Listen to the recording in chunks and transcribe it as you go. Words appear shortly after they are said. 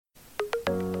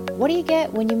What do you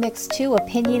get when you mix two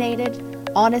opinionated,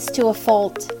 honest to a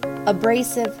fault,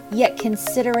 abrasive yet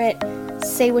considerate,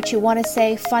 say what you want to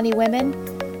say, funny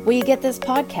women? Well, you get this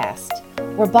podcast.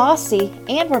 We're bossy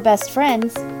and we're best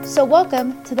friends, so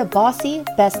welcome to the Bossy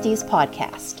Besties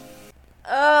podcast.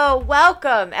 Oh,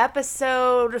 welcome.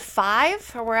 Episode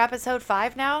 5, or we're episode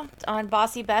 5 now on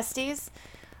Bossy Besties.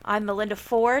 I'm Melinda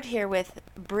Ford here with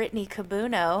Brittany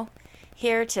Cabuno,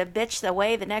 here to bitch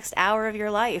away the next hour of your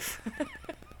life.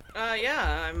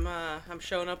 I'm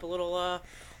showing up a little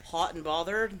hot and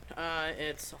bothered.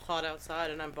 It's hot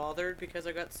outside and I'm bothered because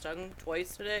I got stung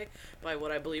twice today by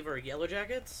what I believe are yellow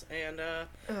jackets, and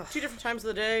 2 different times of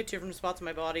the day, 2 different spots in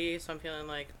my body, so I'm feeling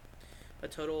like a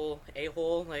total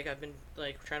a-hole. Like, I've been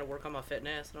like trying to work on my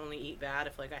fitness and only eat bad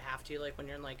if like I have to, like when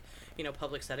you're in like, you know,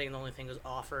 public setting and the only thing that's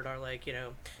offered are like, you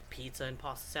know, pizza and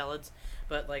pasta salads.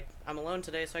 But like, I'm alone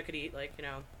today, so I could eat like, you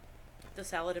know, the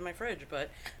salad in my fridge. But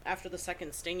after the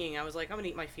second stinging, I was like, I'm gonna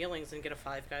eat my feelings and get a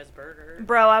Five Guys burger.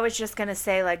 Bro, I was just gonna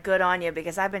say, like, good on you,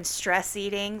 because I've been stress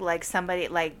eating like somebody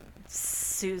like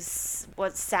Sally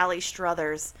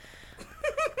Struthers.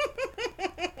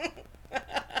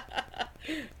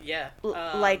 Yeah.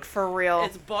 Like, for real.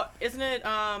 Isn't it?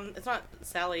 It's not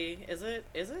Sally, is it?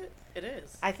 Is it? It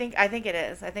is. I think it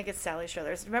is. I think it's Sally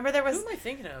Struthers. Remember there was... Who am I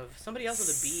thinking of? Somebody else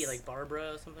with a B, like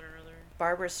Barbara something or other?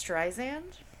 Barbara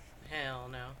Streisand? Hell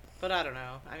no. But I don't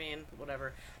know. I mean,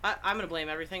 whatever. I'm gonna blame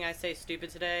everything I say stupid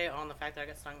today on the fact that I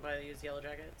got stung by these yellow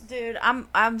jackets. Dude,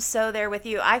 I'm so there with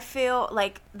you. I feel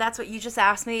like that's what you just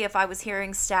asked me, if I was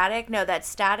hearing static. No, that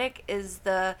static is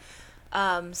the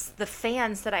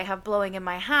fans that I have blowing in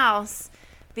my house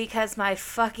because my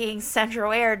fucking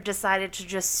central air decided to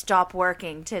just stop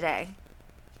working today.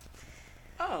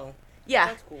 Oh. Yeah.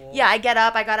 That's cool. Yeah, I got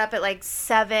up at like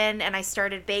 7 and I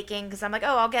started baking because I'm like,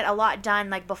 oh, I'll get a lot done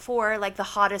like before like the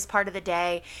hottest part of the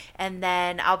day, and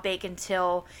then I'll bake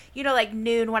until, you know, like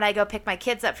noon when I go pick my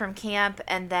kids up from camp,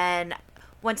 and then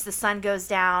once the sun goes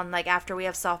down, like after we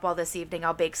have softball this evening,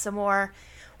 I'll bake some more.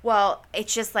 Well,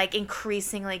 it's just like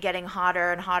increasingly getting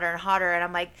hotter and hotter and hotter, and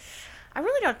I'm like, I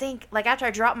really don't think, like after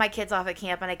I dropped my kids off at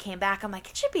camp and I came back, I'm like,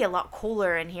 it should be a lot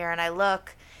cooler in here, and I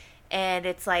look and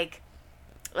it's like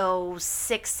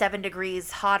 6-7 degrees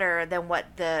hotter than what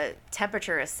the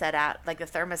temperature is set at, like the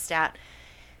thermostat.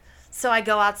 So I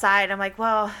go outside and I'm like,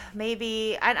 well,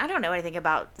 maybe I don't know anything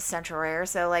about central air,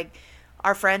 so like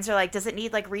our friends are like, does it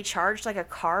need like recharged like a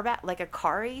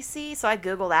car AC? So I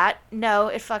Google that. No,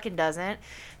 it fucking doesn't.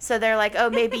 So they're like, oh,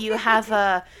 maybe you have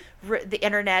the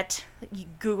internet,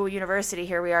 Google University,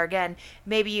 here we are again,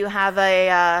 maybe you have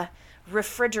a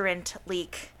refrigerant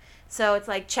leak. So it's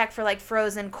like, check for like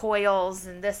frozen coils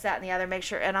and this, that, and the other, make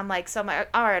sure. And I'm like, all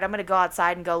right, I'm going to go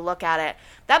outside and go look at it.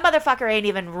 That motherfucker ain't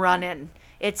even running.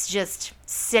 It's just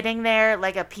sitting there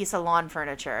like a piece of lawn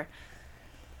furniture.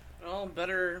 Well,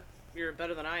 you're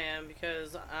better than I am,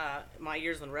 because my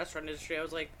years in the restaurant industry, I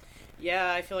was like,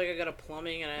 yeah, I feel like I got a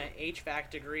plumbing and an HVAC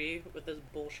degree with this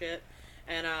bullshit.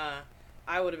 And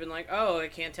I would have been like, oh, I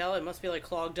can't tell. It must be like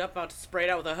clogged up. I'm about to spray it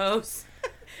out with a hose.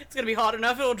 It's going to be hot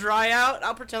enough. It'll dry out.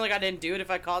 I'll pretend like I didn't do it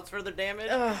if I caused further damage.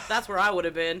 Ugh. That's where I would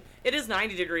have been. It is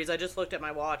 90 degrees. I just looked at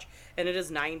my watch, and it is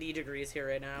 90 degrees here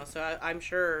right now. So I'm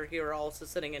sure you're also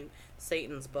sitting in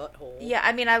Satan's butthole. Yeah,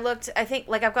 I mean, I think,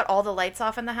 like, I've got all the lights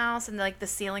off in the house and, like, the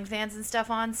ceiling fans and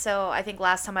stuff on. So I think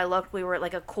last time I looked, we were at,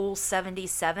 like, a cool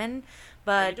 77.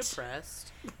 But... Are you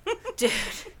depressed? Dude...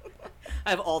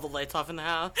 I have all the lights off in the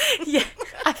house. Yeah,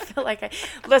 I feel like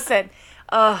listen,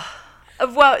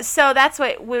 well, so that's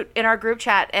what in our group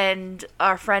chat, and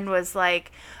our friend was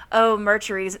like, oh,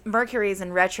 Mercury's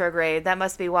in retrograde. That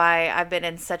must be why I've been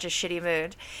in such a shitty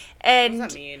mood. And what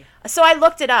does that mean? So I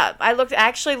looked it up. I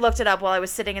actually looked it up while I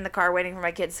was sitting in the car waiting for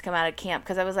my kids to come out of camp,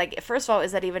 because I was like, first of all,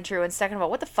 is that even true? And second of all,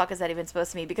 what the fuck is that even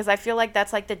supposed to mean? Because I feel like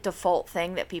that's like the default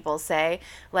thing that people say,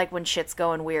 like when shit's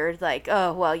going weird, like,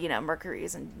 oh, well, you know,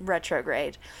 Mercury's in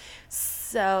retrograde.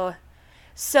 So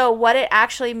what it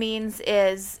actually means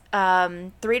is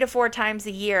 3 to 4 times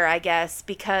a year, I guess,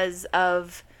 because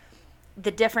of the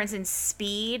difference in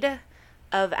speed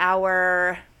of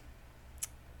our,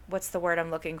 what's the word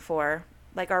I'm looking for?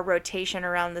 Like our rotation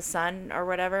around the sun or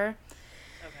whatever.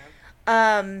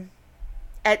 Okay.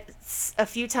 At a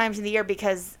few times in the year,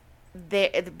 because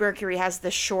the Mercury has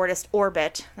the shortest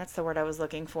orbit. That's the word I was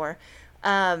looking for.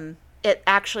 It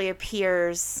actually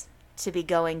appears to be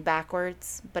going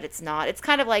backwards, but it's not. It's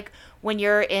kind of like when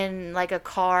you're in like a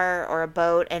car or a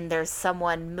boat and there's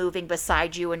someone moving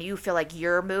beside you and you feel like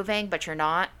you're moving, but you're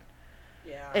not.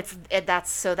 Yeah.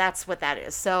 That's what that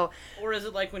is. So, or is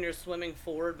it like when you're swimming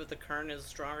forward, but the current is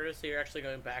stronger, so you're actually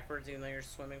going backwards even though you're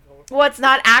swimming forward? well, it's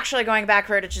not actually going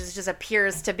backward. It just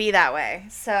appears to be that way.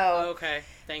 So, Okay,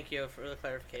 thank you for the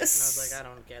clarification. I was like, I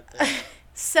don't get this.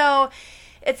 so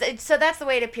so that's the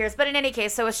way it appears. But in any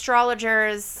case, so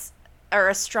astrologers or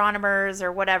astronomers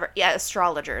or whatever,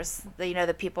 astrologers,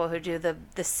 the people who do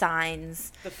the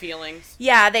signs, The feelings.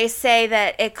 yeah, they say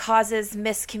that it causes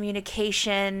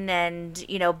miscommunication and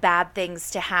bad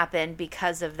things to happen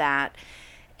because of that.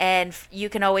 And you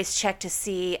can always check to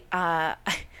see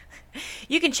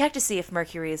you can check to see if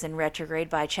Mercury is in retrograde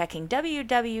by checking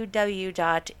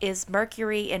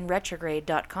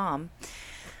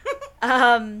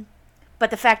www.ismercuryinretrograde.com. But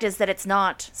the fact is that it's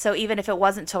not. So even if it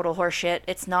wasn't total horseshit,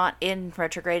 it's not in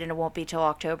retrograde and it won't be till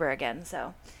October again.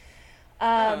 So,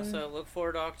 So look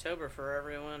forward to October for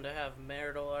everyone to have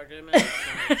marital arguments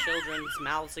and children's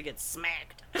mouths to get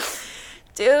smacked.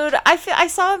 dude, I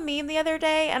saw a meme the other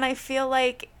day and I feel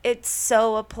like it's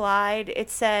so applied. It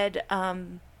said,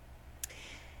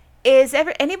 is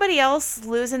anybody else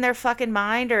losing their fucking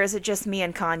mind or is it just me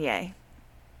and Kanye?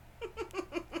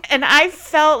 And I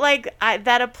felt like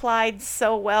that applied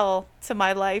so well to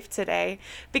my life today.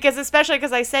 Especially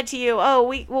because I said to you,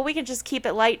 we can just keep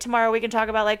it light tomorrow. We can talk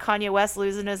about like Kanye West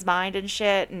losing his mind and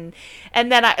shit. And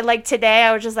then today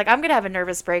I was just like, I'm going to have a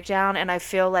nervous breakdown. And I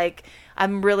feel like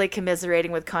I'm really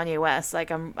commiserating with Kanye West.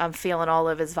 Like I'm feeling all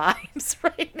of his vibes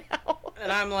right now.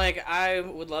 And I'm like, I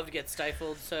would love to get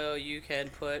stifled so you can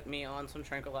put me on some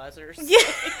tranquilizers. Yeah.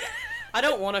 I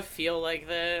don't want to feel like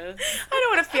this. I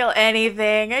don't want to feel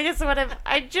anything. I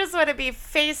just want to be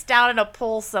face down in a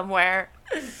pool somewhere.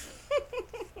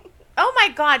 Oh my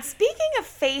God! Speaking of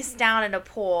face down in a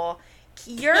pool,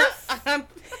 That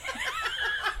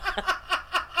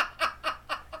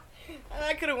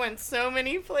could have went so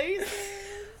many places.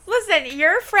 Listen,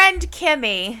 your friend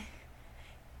Kimmy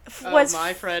was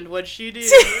my friend. What'd she do?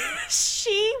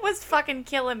 She was fucking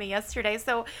killing me yesterday.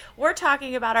 So we're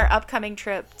talking about our upcoming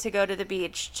trip to go to the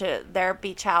beach, to their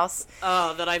beach house.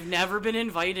 Oh, that I've never been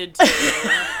invited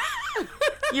to.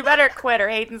 You better quit or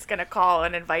Hayden's going to call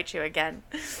and invite you again.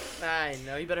 I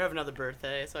know. You better have another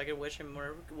birthday so I can wish him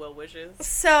more well wishes.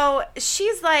 So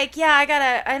she's like,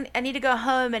 yeah, I need to go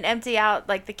home and empty out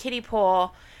like the kiddie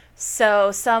pool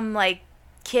so some like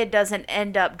kid doesn't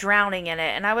end up drowning in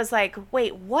it. And I was like,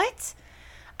 wait, what?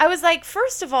 I was like,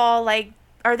 first of all, like,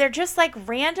 are there just like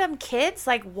random kids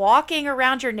like walking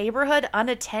around your neighborhood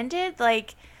unattended?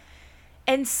 Like,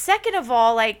 and second of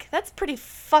all, like, that's pretty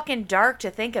fucking dark to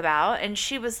think about. And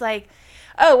she was like,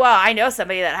 oh, well, I know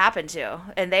somebody that happened to.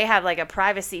 And they have like a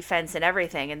privacy fence and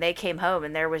everything. And they came home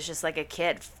and there was just like a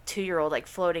kid, 2-year-old, like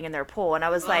floating in their pool. And I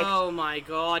was like, oh my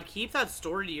God, keep that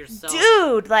story to yourself.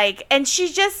 Dude, like, and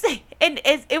she just, and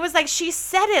it was like she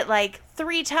said it like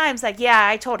 3 times. Like, yeah,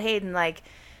 I told Hayden, like,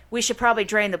 we should probably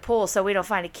drain the pool so we don't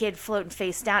find a kid floating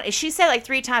face down. And she said like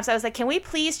 3 times. I was like, can we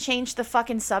please change the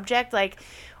fucking subject? Like,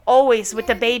 always with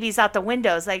the babies out the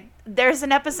windows. Like, there's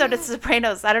an episode of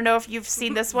Sopranos. I don't know if you've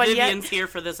seen this one yet. Vivian's here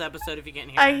for this episode if you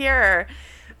can't hear I her. hear her.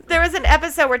 There was an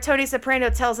episode where Tony Soprano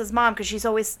tells his mom, because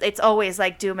it's always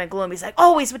like doom and gloom. He's like,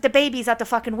 always with the babies out the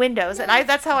fucking windows. And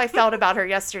that's how I felt about her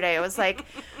yesterday. It was like,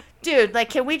 dude, like,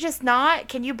 can we just not?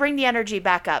 Can you bring the energy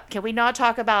back up? Can we not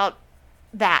talk about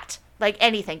that? Like,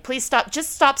 anything. Please stop.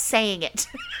 Just stop saying it.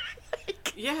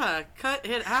 Yeah, cut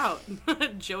it out.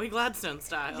 Joey Gladstone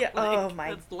style. Yeah. Like, Oh my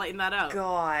let's lighten that up.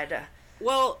 God.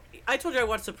 Well, I told you I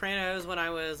watched Sopranos when I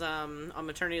was on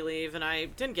maternity leave, and I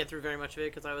didn't get through very much of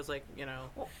it because I was like,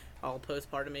 all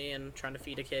postpartum-y and trying to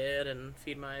feed a kid and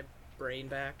feed my brain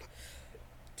back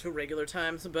to regular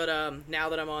times. But now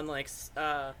that I'm on like,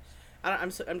 I'm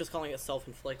just calling it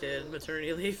self-inflicted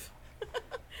maternity leave.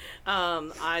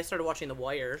 I started watching The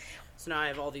Wire, so now I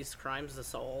have all these crimes to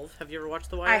solve. Have you ever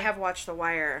watched The Wire? I have watched The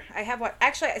Wire.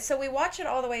 Actually, so we watched it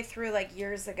all the way through like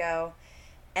years ago,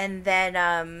 and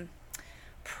then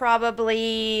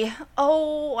probably,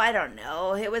 I don't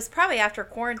know. It was probably after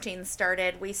quarantine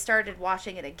started. We started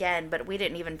watching it again, but we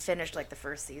didn't even finish like the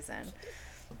first season.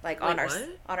 Like on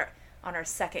our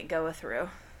second go through.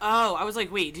 Oh, I was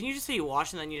like, wait, didn't you just say you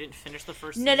watched and then you didn't finish the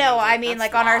first season? No, I mean,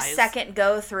 like, on our lies. second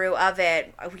go-through of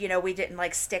it, we didn't,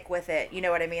 like, stick with it, you know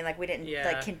what I mean? Like, we didn't,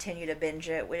 like, continue to binge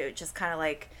it. We just kind of,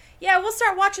 like, yeah, we'll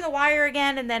start watching The Wire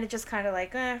again, and then it just kind of,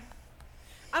 like, I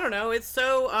don't know, it's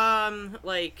so,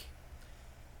 like,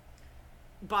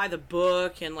 by the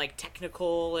book and, like,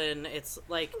 technical, and it's,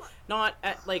 like, not,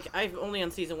 like, I'm only on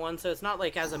season 1, so it's not,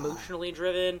 like, as emotionally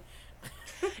driven.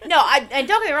 No, and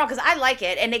don't get me wrong, because I like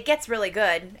it, and it gets really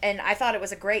good, and I thought it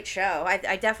was a great show.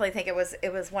 I definitely think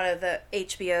it was one of the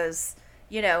HBO's,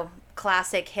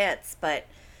 classic hits. But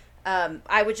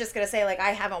I was just going to say, like,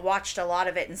 I haven't watched a lot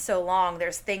of it in so long.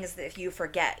 There's things that you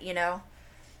forget,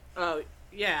 Oh,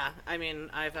 yeah. I mean,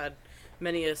 I've had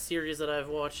many a series that I've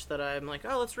watched that I'm like,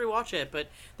 oh, let's rewatch it. But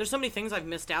there's so many things I've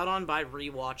missed out on by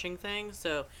rewatching things.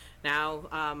 So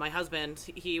now my husband,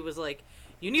 he was like,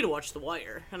 you need to watch The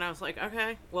Wire. And I was like,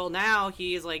 okay. Well, now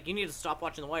he's like, you need to stop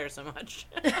watching The Wire so much.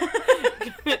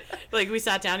 Like, we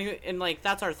sat down and, like,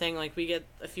 that's our thing. Like, we get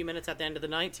a few minutes at the end of the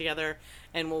night together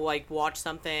and we'll, like, watch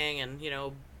something and,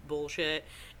 bullshit.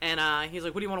 And he's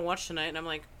like, what do you want to watch tonight? And I'm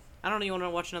like, I don't know, you want to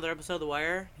watch another episode of The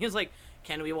Wire? He was like,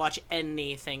 can we watch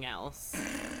anything else?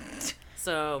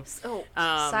 So,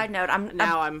 side note,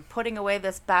 I'm putting away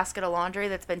this basket of laundry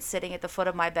that's been sitting at the foot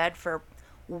of my bed for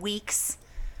weeks.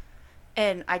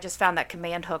 And I just found that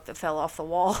command hook that fell off the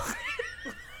wall.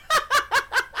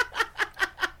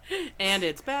 And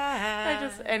it's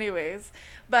bad. Anyways.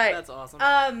 But that's awesome.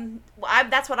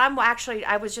 That's what I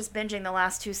was just binging the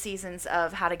last 2 seasons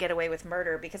of How to Get Away with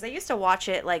Murder because I used to watch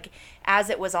it like as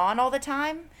it was on all the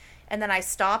time. And then I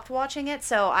stopped watching it,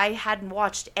 so I hadn't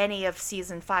watched any of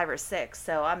season 5 or 6.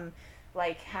 So I'm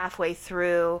like halfway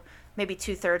through, maybe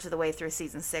 2/3 of the way through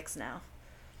season 6 now.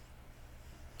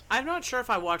 I'm not sure if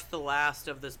I watched the last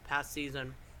of this past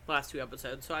season, last 2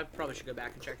 episodes, so I probably should go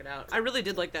back and check it out. I really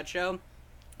did like that show,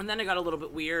 and then it got a little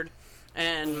bit weird,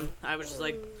 and I was just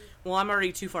like, well, I'm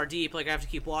already too far deep, like, I have to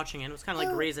keep watching it. It was kind of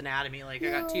like Grey's Anatomy, like,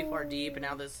 I got too far deep, and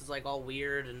now this is, like, all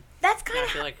weird, and that's kind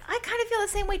of, I kind of feel the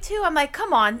same way, too. I'm like,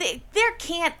 come on, there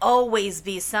can't always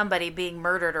be somebody being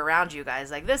murdered around you guys.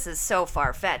 Like, this is so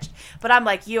far-fetched. But I'm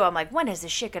like, when is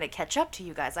this shit gonna catch up to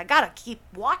you guys? I gotta keep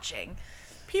watching.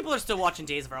 People are still watching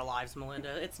Days of Our Lives,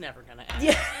 Melinda. It's never gonna end.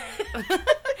 Yeah.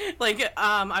 Like,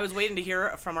 I was waiting to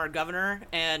hear from our governor,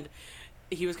 and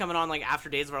he was coming on, like, after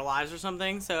Days of Our Lives or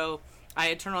something, so I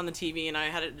had turned on the TV, and I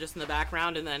had it just in the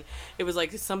background, and then it was,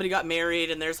 like, somebody got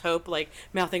married, and there's Hope, like,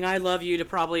 mouthing, I love you, to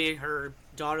probably her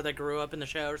daughter that grew up in the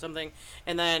show or something,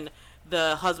 and then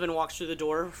the husband walks through the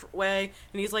doorway,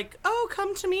 and he's like, oh,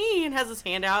 come to me, and has his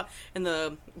hand out, and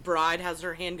the bride has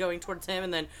her hand going towards him,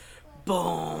 and then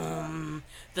boom,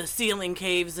 the ceiling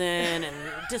caves in and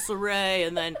disarray,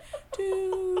 and then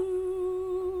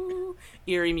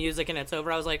eerie music, and it's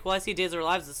over. I was like, well, I see Days of Our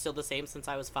Lives is still the same since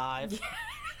I was 5.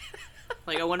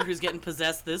 Like, I wonder who's getting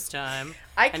possessed this time.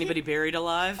 Anybody buried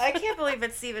alive? I can't believe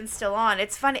it's even still on.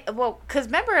 It's funny. Well, because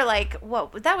remember, like,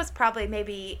 that was probably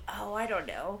maybe, I don't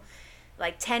know,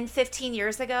 like 10, 15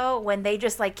 years ago when they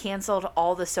just, like, canceled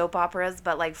all the soap operas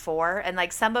but, like, 4. And,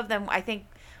 like, some of them, I think,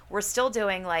 were still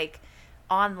doing, like,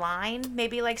 online,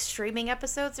 maybe like streaming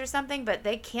episodes or something, but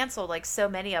they canceled like so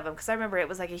many of them because I remember it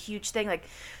was like a huge thing, like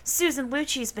Susan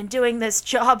Lucci's been doing this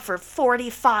job for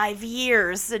 45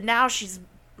 years and now she's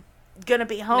gonna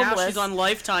be homeless. Now she's on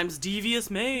Lifetime's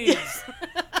Devious Maids.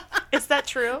 Is that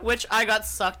true? Which I got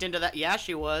sucked into that. Yeah,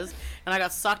 she was. And I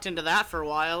got sucked into that for a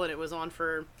while, and it was on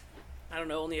for, I don't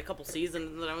know, only a couple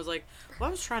seasons, and then I was like, well,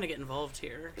 I was trying to get involved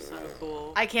here. So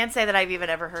cool. I can't say that I've even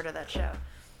ever heard of that show.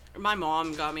 My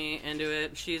mom got me into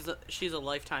it. She's a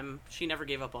Lifetime. She never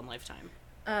gave up on Lifetime.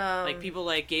 Like, people,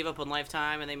 like, gave up on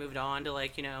Lifetime, and they moved on to,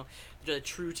 like, the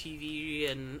True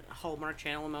TV and Hallmark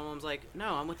Channel, and my mom's like,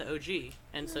 no, I'm with the OG.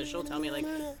 And so she'll tell me, like,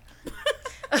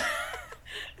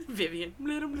 Vivian.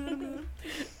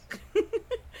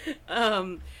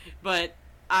 But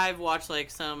I've watched,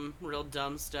 like, some real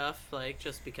dumb stuff, like,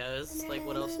 just because. Like,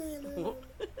 what else?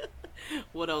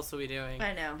 What else are we doing?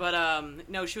 I know. But,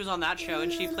 no, she was on that show,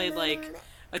 and she played, like,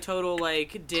 a total,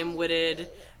 like, dim-witted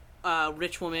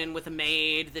rich woman with a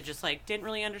maid that just, like, didn't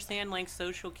really understand, like,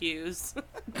 social cues.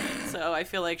 So I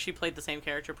feel like she played the same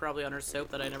character probably on her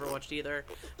soap that I never watched either.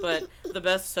 But the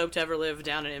best soap to ever live,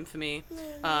 Down in Infamy.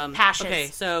 Passions. Okay,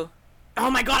 so...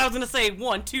 Oh my god, I was gonna say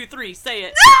 1, 2, 3, say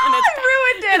it. No, I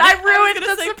ruined it. I ruined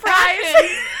the surprise.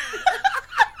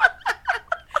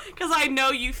 Because I know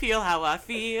you feel how I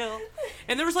feel.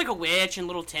 And there was like a witch and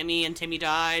little Timmy, and Timmy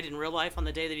died in real life on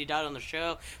the day that he died on the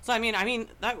show. So I mean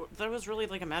that was really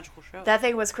like a magical show. That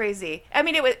thing was crazy. I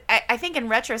mean, it was. I think in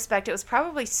retrospect, it was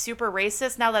probably super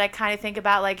racist. Now that I kind of think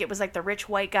about, like, it was like the rich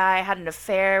white guy had an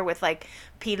affair with like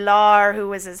Pilar, who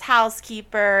was his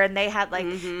housekeeper, and they had like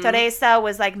Teresa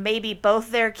was like maybe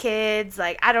both their kids.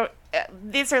 Like, I don't.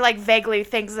 These are like vaguely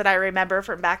things that I remember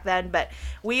from back then, but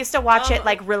we used to watch it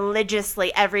like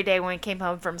religiously every day when we came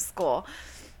home from school.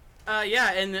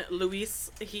 Yeah, and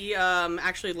Luis, he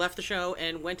actually left the show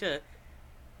and went to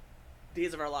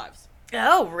Days of Our Lives.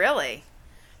 Oh, really?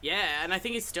 Yeah, and I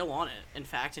think he's still on it, in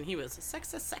fact, and he was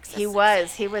sexist. He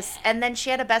was, and then she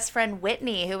had a best friend,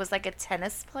 Whitney, who was like a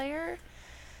tennis player.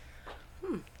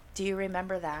 Do you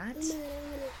remember that?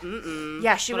 Mm-mm.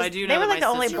 Yeah, she But was. I do They know were that like my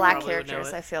the only sister black probably would know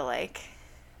characters. it. I feel like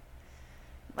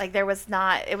there was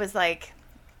not. It was like,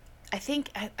 I think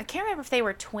I can't remember if they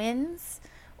were twins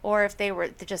or if they were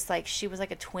just like she was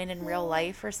like a twin in real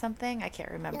life or something. I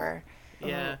can't remember.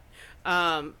 Yeah.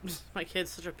 My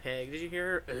kid's such a pig. Did you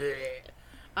hear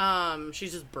her? She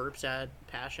just burped at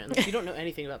Passion. You don't know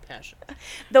anything about Passion.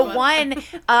 The What? one,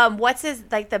 what's his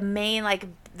like the main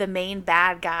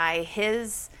bad guy?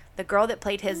 The girl that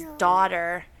played his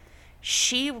daughter,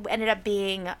 she ended up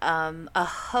being a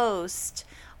host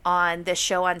on this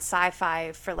show on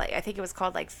Sci-Fi for like I think it was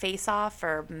called like Face Off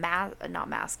or not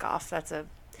Mask Off. That's a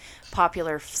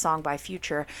popular song by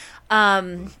Future.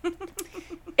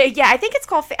 Yeah, I think it's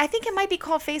called. I think it might be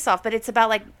called Face Off, but it's about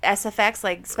like SFX,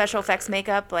 like special effects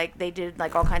makeup. Like they did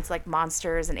like all kinds of like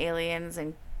monsters and aliens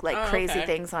and like crazy okay.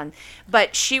 things on.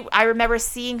 But I remember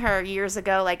seeing her years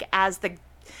ago, like as like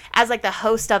the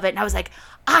host of it, and I was like,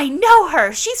 I know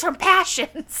her. She's from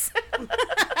Passions.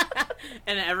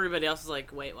 And everybody else is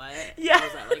like, wait, what? Yeah.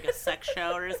 Was that like a sex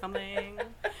show or something?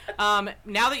 Now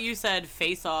that you said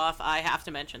Face Off, I have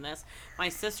to mention this. My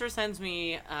sister sends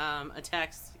me a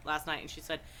text last night, and she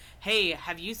said, hey,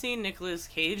 have you seen Nicolas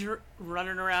Cage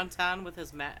running around town with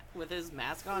his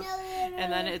mask on?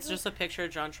 And then it's just a picture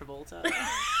of John Travolta.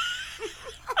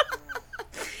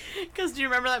 Because do you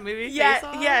remember that movie, Face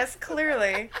Off? Yes,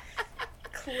 clearly.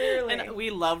 Clearly. And we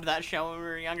loved that show when we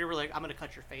were younger. We're like, I'm going to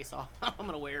cut your face off. I'm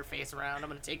going to wear your face around. I'm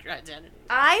going to take your identity.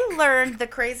 I learned the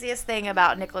craziest thing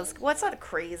about Nicolas. Well, it's not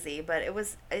crazy, but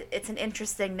it's an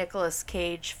interesting Nicolas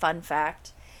Cage fun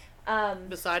fact.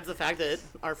 Besides the fact that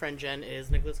our friend Jen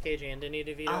is Nicolas Cage and Danny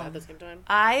DeVito at the same time.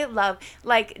 I love,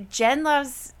 like, Jen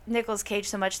loves Nicolas Cage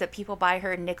so much that people buy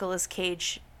her Nicolas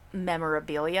Cage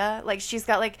memorabilia. Like, she's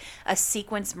got like a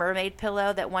sequence mermaid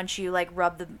pillow that once you like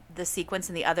rub the sequence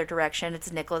in the other direction, it's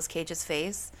Nicolas Cage's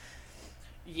face.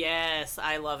 Yes,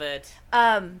 I love it.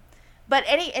 But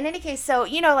in any case, so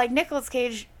you know, like Nicolas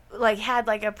Cage like had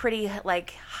like a pretty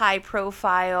like high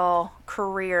profile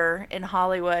career in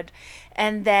Hollywood,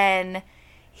 and then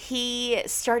he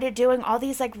started doing all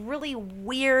these like really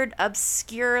weird,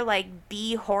 obscure like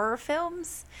B horror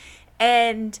films,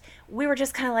 and we were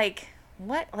just kind of like,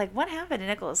 what happened to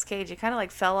Nicolas Cage? He kind of like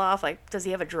fell off. Like, does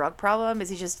he have a drug problem? Is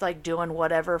he just like doing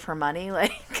whatever for money?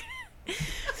 Like,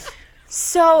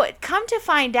 so come to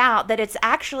find out that it's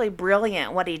actually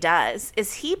brilliant. What he does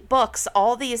is he books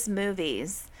all these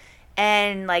movies,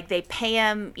 and like they pay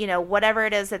him, you know, whatever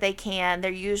it is that they can. They're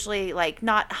usually like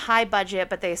not high budget,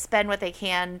 but they spend what they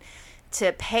can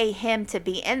to pay him to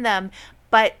be in them.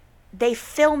 But they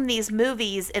film these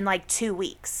movies in like 2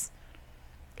 weeks.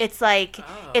 It's like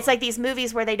these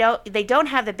movies where they don't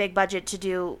have the big budget to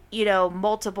do, you know,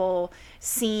 multiple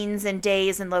scenes and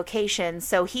days and locations.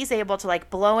 So he's able to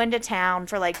like blow into town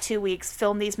for like 2 weeks,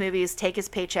 film these movies, take his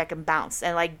paycheck and bounce,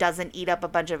 and like doesn't eat up a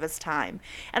bunch of his time.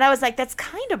 And I was like, that's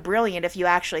kind of brilliant if you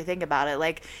actually think about it.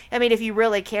 Like, I mean, if you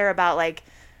really care about like,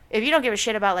 if you don't give a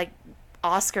shit about like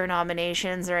Oscar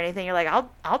nominations or anything, you're like,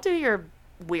 I'll do your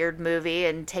weird movie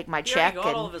and take my check. He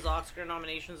got all of his Oscar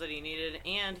nominations that he needed,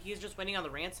 and he's just waiting on the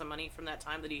ransom money from that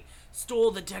time that he stole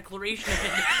the Declaration of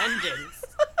Independence.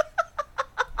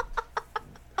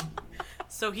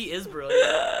 So he is brilliant.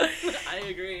 I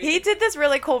agree. He did this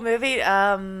really cool movie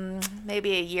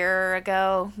maybe a year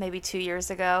ago, maybe 2 years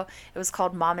ago. It was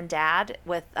called Mom and Dad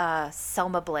with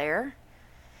Selma Blair,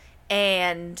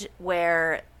 and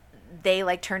where they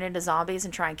like turn into zombies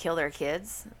and try and kill their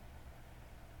kids.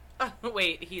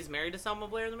 Wait, he's married to Selma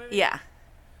Blair in the movie? Yeah.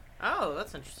 Oh,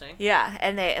 that's interesting. Yeah,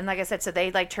 and like I said, so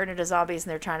they like turn into zombies and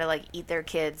they're trying to like eat their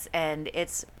kids, and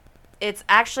it's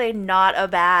actually not a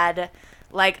bad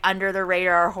like under the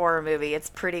radar horror movie.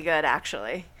 It's pretty good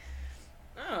actually.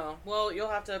 Oh, well, you'll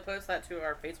have to post that to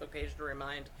our Facebook page to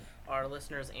remind our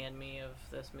listeners and me of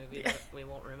this movie that we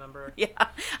won't remember. Yeah,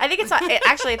 I think it's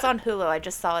on Hulu. I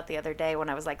just saw it the other day when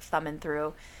I was like thumbing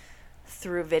through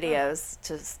videos,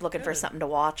 just looking for something to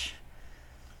watch.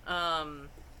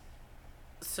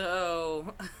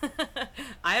 So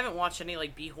I haven't watched any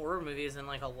like B horror movies in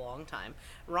like a long time.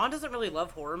 Ron doesn't really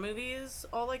love horror movies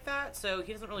all like that, so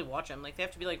he doesn't really watch them. Like they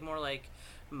have to be like more like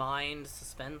mind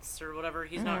suspense or whatever.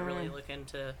 He's not really looking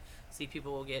to see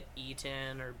people get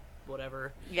eaten or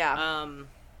whatever. Yeah.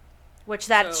 Which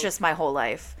that's just my whole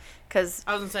life, because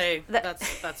I was gonna say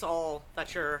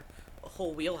that's your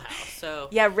whole wheelhouse. So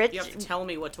yeah, you have to tell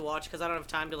me what to watch because I don't have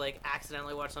time to like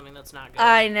accidentally watch something that's not good.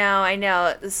 I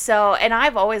know. So, and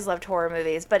I've always loved horror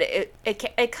movies, but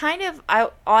it kind of, I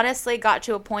honestly got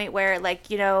to a point where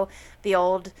like, you know, the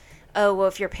old, oh well,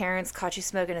 if your parents caught you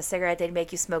smoking a cigarette, they'd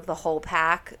make you smoke the whole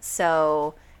pack.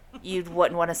 So you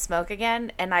wouldn't want to smoke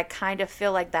again. And I kind of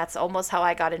feel like that's almost how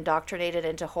I got indoctrinated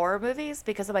into horror movies,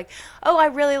 because I'm like, oh, I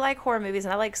really like horror movies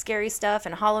and I like scary stuff,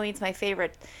 and Halloween's my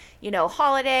favorite,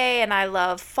 holiday, and I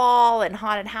love fall and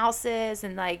haunted houses,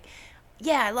 and like,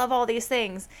 yeah, I love all these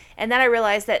things. And then I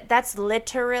realized that that's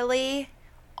literally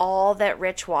all that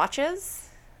Rich watches,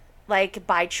 like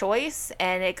by choice.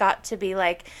 And it got to be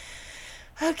like,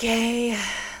 okay,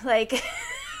 like,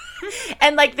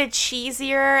 and like the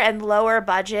cheesier and lower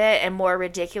budget and more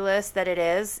ridiculous that it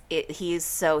is, he's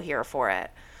so here for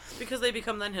it. Because they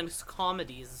become then his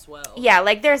comedies as well. Yeah,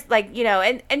 like there's like,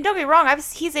 and don't get me wrong,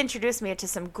 he's introduced me to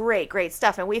some great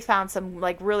stuff, and we found some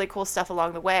like really cool stuff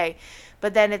along the way.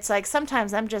 But then it's like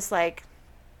sometimes I'm just like,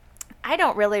 I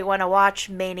don't really want to watch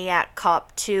Maniac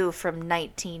Cop 2 from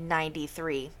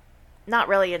 1993. Not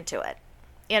really into it,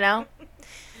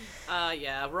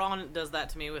 Yeah, Ron does that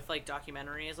to me with, like,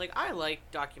 documentaries. Like, I like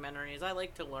documentaries. I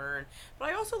like to learn. But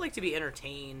I also like to be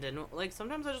entertained. And, like,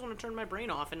 sometimes I just want to turn my brain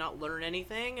off and not learn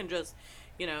anything. And just,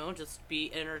 just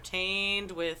be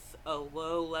entertained with a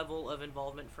low level of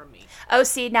involvement from me. Oh,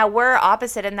 see, now we're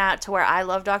opposite in that, to where I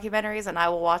love documentaries and I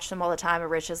will watch them all the time. And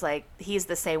Rich is like, he's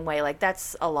the same way. Like,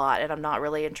 that's a lot. And I'm not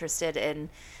really interested in,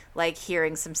 like,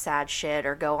 hearing some sad shit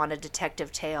or go on a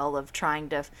detective tale of trying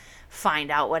to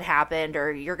find out what happened,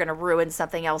 or you're going to ruin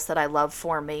something else that I love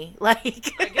for me.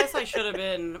 Like, I guess I should have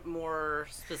been more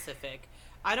specific.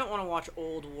 I don't want to watch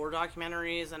old war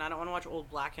documentaries, and I don't want to watch old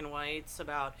black and whites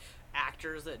about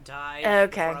actors that died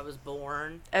before I was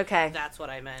born. Okay. That's what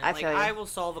I meant. Feel you. I will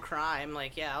solve a crime.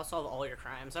 Like, yeah, I'll solve all your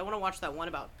crimes. I want to watch that one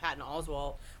about Patton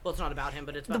Oswalt. Well, it's not about him,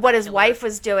 but it's about what his wife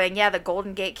was doing. Yeah, the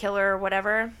Golden Gate Killer or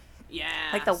whatever. Yeah.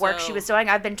 Like the work she was doing.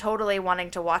 I've been totally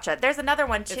wanting to watch it. There's another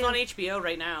one, too. It's on HBO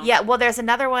right now. Yeah, well, there's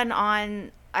another one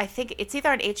on, I think it's either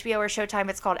on HBO or Showtime.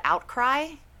 It's called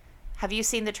Outcry. Have you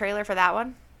seen the trailer for that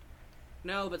one?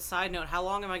 No, but side note, how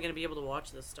long am I going to be able to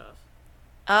watch this stuff?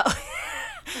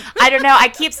 I don't know. I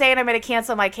keep saying I'm going to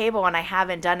cancel my cable, and I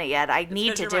haven't done it yet. I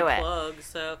need to do it. Plug,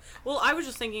 so, well, I was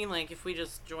just thinking, like, if we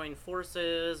just join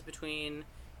forces between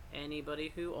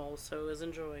anybody who also is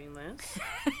enjoying this,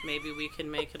 maybe we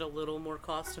can make it a little more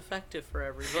cost effective for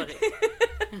everybody.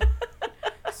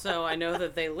 So I know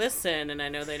that they listen, and I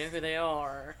know they know who they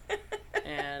are,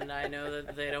 and I know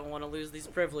that they don't want to lose these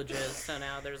privileges, so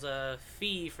now there's a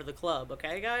fee for the club,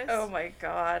 okay, guys? Oh my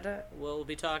god. We'll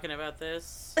be talking about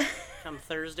this come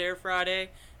Thursday or Friday.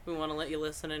 We want to let you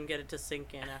listen and get it to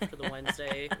sink in after the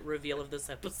Wednesday reveal of this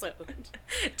episode.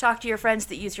 Talk to your friends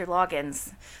that use your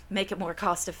logins. Make it more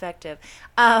cost effective.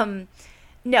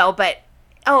 No, but...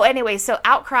 Oh, anyway, so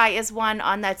Outcry is one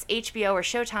on that's HBO or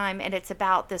Showtime, and it's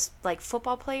about this, like,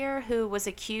 football player who was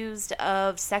accused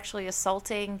of sexually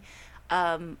assaulting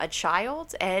a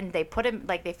child, and they put him,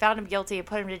 like, they found him guilty and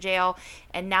put him to jail,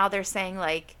 and now they're saying,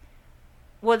 like...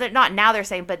 Well, they're not now they're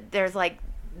saying, but there's, like...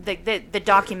 The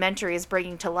documentary is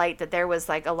bringing to light that there was,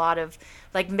 like, a lot of,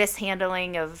 like,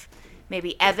 mishandling of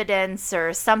maybe evidence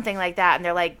or something like that. And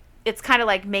they're like, it's kind of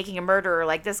like making a murderer.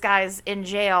 Like, this guy's in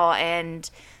jail and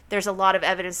there's a lot of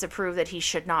evidence to prove that he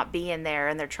should not be in there.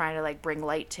 And they're trying to, like, bring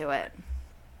light to it.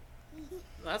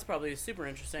 That's probably super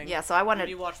interesting. Yeah, so I wanted...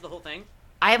 Did you watch the whole thing?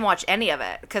 I haven't watched any of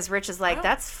it because Rich is like,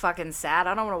 that's fucking sad.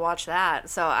 I don't want to watch that.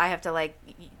 So I have to, like,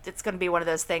 it's going to be one of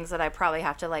those things that I probably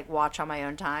have to, like, watch on my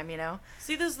own time,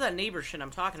 See, this is that neighbor shit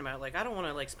I'm talking about. Like, I don't want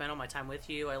to, like, spend all my time with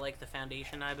you. I like the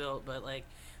foundation I built, but, like,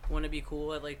 wouldn't it be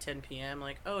cool at, like, 10 p.m.?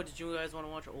 Like, oh, did you guys want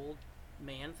to watch old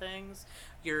man things?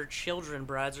 Your children,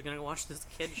 brides, are going to watch this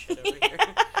kid shit over here.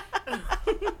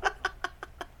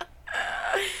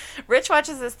 Rich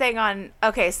watches this thing on,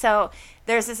 okay, so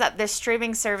there's this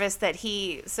streaming service that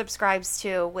he subscribes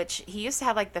to, which he used to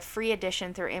have, like, the free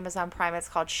edition through Amazon Prime. It's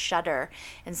called Shudder.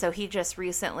 And so he just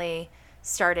recently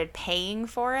started paying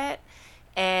for it,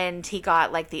 and he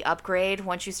got, like, the upgrade.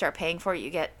 Once you start paying for it, you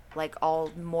get, like,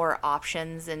 all more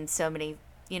options and so many,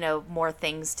 more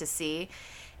things to see.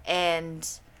 And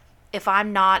if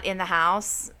I'm not in the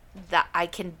house, that I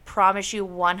can promise you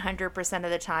 100% of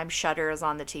the time Shudder is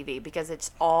on the TV, because it's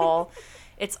all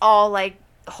like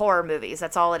horror movies.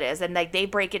 That's all it is. And, like, they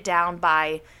break it down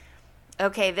by,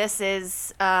 okay, this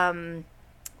is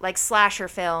like slasher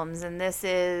films, and this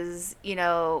is,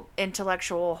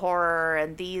 intellectual horror,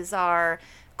 and these are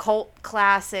cult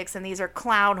classics, and these are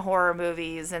clown horror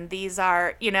movies, and these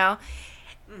are,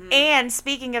 Mm-hmm. And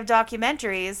speaking of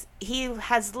documentaries, he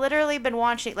has literally been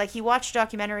watching, like, he watched a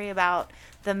documentary about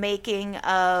the making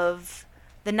of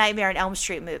the Nightmare on Elm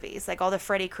Street movies, like all the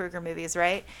Freddy Krueger movies,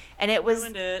 right? And it was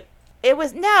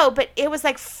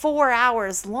like 4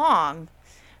 hours long.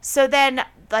 So then,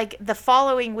 like, the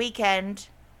following weekend,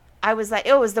 I was like,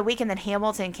 it was the weekend that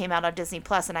Hamilton came out on Disney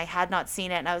Plus, and I had not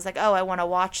seen it, and I was like, oh, I want to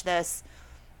watch this.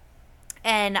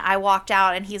 And I walked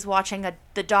out, and he's watching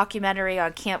the documentary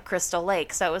on Camp Crystal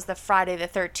Lake. So it was the Friday the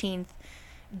 13th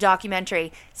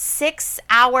documentary. 6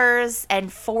 hours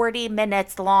and 40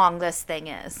 minutes long this thing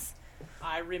is.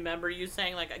 I remember you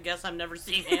saying, like, I guess I've never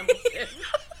seen Hamilton.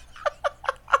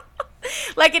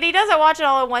 Like, and he doesn't watch it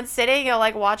all in one sitting. He'll,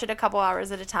 like, watch it a couple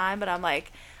hours at a time. But I'm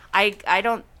like, I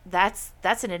don't, that's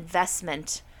an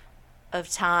investment of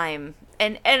time.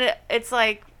 And it's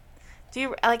like,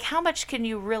 how much can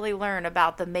you really learn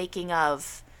about the making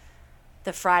of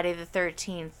the Friday the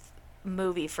 13th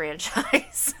movie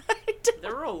franchise?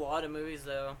 There were a lot of movies,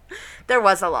 though. There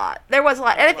was a lot.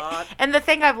 And the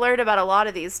thing I've learned about a lot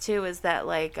of these, too, is that,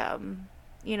 like,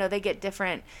 they get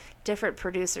different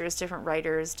producers, different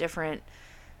writers, different,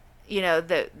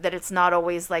 that it's not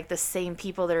always, like, the same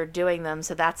people that are doing them.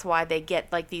 So that's why they get,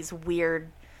 like, these weird,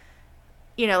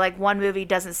 like one movie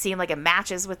doesn't seem like it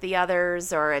matches with the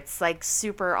others, or it's like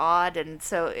super odd. And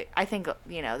so I think,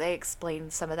 they explain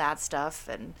some of that stuff,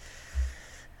 and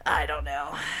I don't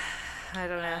know.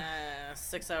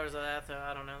 6 hours of that, though,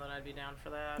 I don't know that I'd be down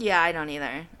for that. Yeah, I don't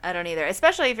either.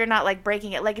 Especially if you're not, like,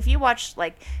 breaking it. Like, if you watch,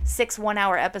 like, 6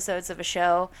 one-hour episodes of a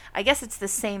show, I guess it's the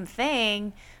same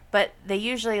thing, but they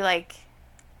usually, like,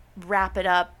 wrap it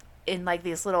up in, like,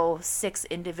 these little 6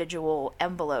 individual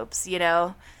envelopes,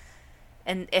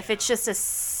 And if it's just a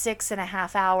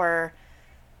 6.5 hour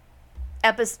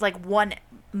episode, like one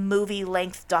movie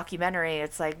length documentary,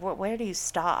 it's like, where do you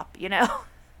stop? Yeah.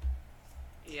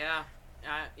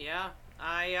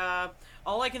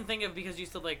 All I can think of, because you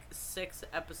said like 6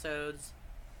 episodes,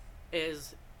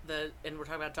 and we're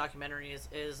talking about documentaries,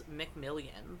 is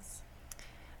McMillions.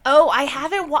 Oh, I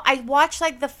haven't. I watched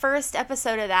like the first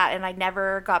episode of that, and I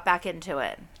never got back into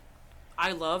it.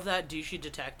 I love that douchey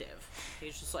detective.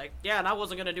 He's just like, yeah, and I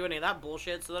wasn't going to do any of that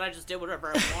bullshit, so then I just did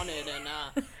whatever I wanted, and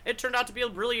it turned out to be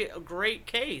a great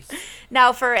case.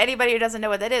 Now, for anybody who doesn't know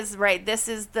what that is, right, this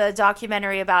is the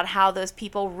documentary about how those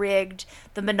people rigged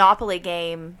the Monopoly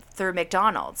game through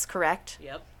McDonald's, correct?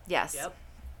 Yep. Yes. Yep.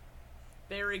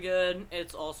 Very good.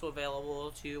 It's also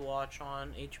available to watch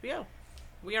on HBO.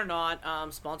 We are not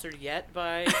sponsored yet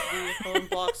by the Home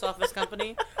Box Office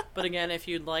Company, but again, if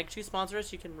you'd like to sponsor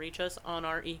us, you can reach us on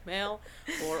our email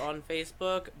or on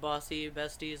Facebook,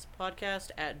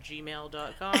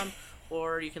 bossybestiespodcast@gmail.com,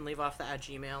 or you can leave off the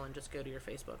 @gmail and just go to your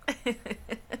Facebook.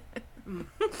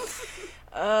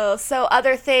 So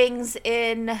other things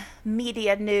in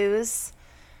media news.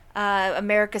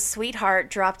 America's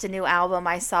Sweetheart dropped a new album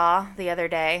I saw the other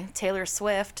day. Taylor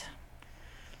Swift.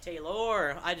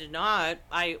 Taylor, I did not.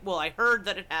 I heard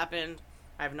that it happened.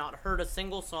 I have not heard a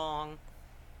single song.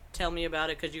 Tell me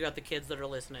about it, because you got the kids that are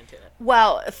listening to it.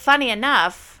 Well, funny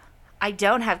enough, I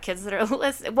don't have kids that are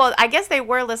listening. Well, I guess they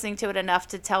were listening to it enough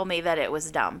to tell me that it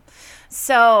was dumb.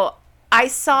 So I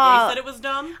saw. They said it was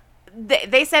dumb?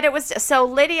 They said it was.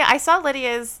 So I saw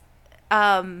Lydia's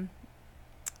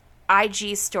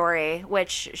IG story,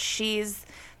 which she's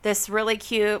this really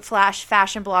cute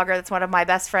fashion blogger that's one of my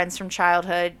best friends from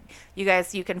childhood.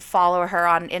 You can follow her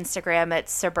on Instagram at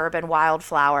Suburban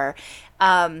Wildflower.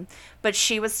 But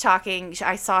she was talking,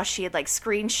 I saw she had like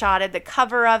screenshotted the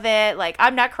cover of it. Like,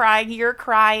 I'm not crying, you're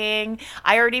crying.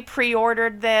 I already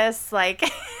pre-ordered this. Like,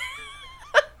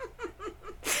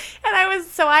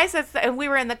 and we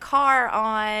were in the car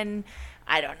on,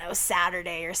 I don't know,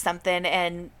 Saturday or something.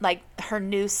 And like her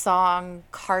new song,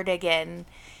 Cardigan,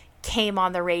 came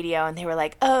on the radio, and they were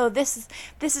like, oh, this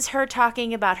is her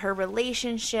talking about her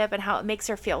relationship and how it makes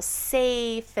her feel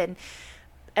safe. And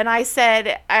I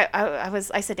said,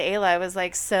 I said to Ayla, I was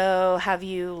like, so have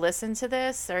you listened to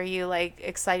this? Are you like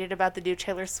excited about the new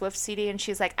Taylor Swift CD? And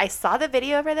she's like, I saw the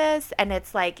video for this, and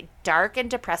it's like dark and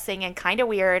depressing and kind of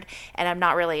weird, and I'm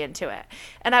not really into it.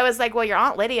 And I was like, well, your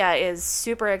Aunt Lydia is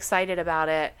super excited about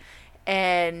it.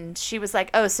 And she was like,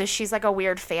 oh, so she's like a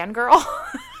weird fangirl?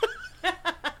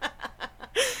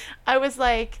 I was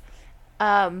like,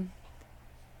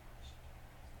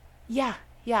 yeah.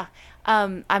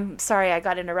 I'm sorry I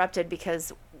got interrupted,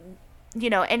 because,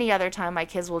 any other time my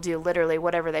kids will do literally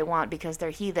whatever they want because they're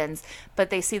heathens, but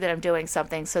they see that I'm doing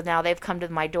something. So now they've come to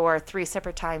my door 3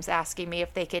 separate times asking me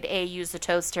if they could A, use the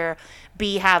toaster,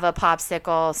 B, have a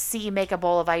popsicle, C, make a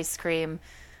bowl of ice cream.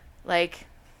 Like,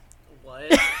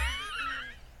 what?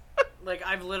 Like,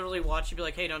 I've literally watched you be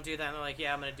like, hey, don't do that. And they're like,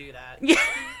 yeah, I'm going to do that. Yeah.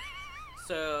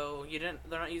 So, they're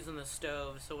not using the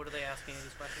stove, so what are they asking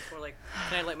these questions for? Like,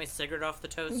 can I light my cigarette off the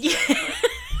toaster? Yeah. Like,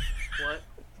 what?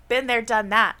 Been there, done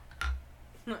that.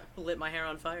 Lit my hair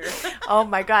on fire. Oh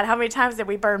my god, how many times did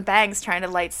we burn bangs trying to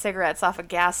light cigarettes off of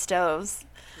gas stoves?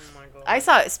 Oh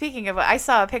Speaking of, I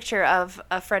saw a picture of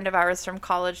a friend of ours from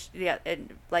college. Yeah,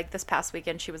 like this past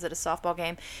weekend, she was at a softball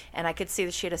game, and I could see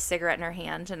that she had a cigarette in her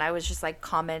hand, and I was just like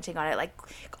commenting on it, like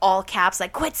all caps,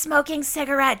 like "Quit smoking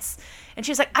cigarettes." And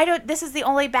she was like, This is the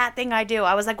only bad thing I do.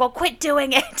 I was like, "Well, quit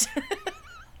doing it."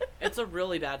 It's a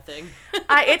really bad thing.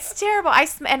 It's terrible.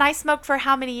 I smoked for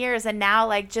how many years, and now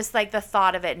like just like the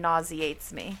thought of it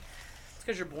nauseates me. It's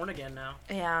because you're born again now.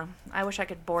 Yeah, I wish I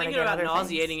could born Thinking again. About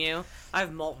nauseating you, I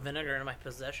have malt vinegar in my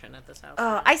possession at this house.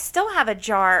 I still have a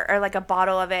jar or like a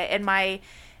bottle of it in my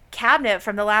cabinet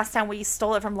from the last time we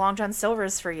stole it from Long John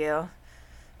Silver's for you.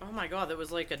 Oh my god, that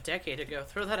was like a decade ago.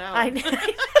 Throw that out. I know.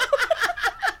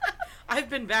 I've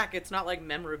been back. It's not like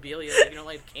memorabilia. Like,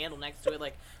 like a candle next to it.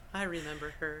 Like, I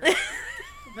remember her.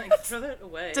 Like, throw that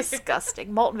away.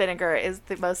 Disgusting. Malt vinegar is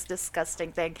the most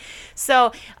disgusting thing.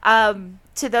 So,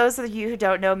 to those of you who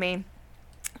don't know me,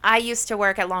 I used to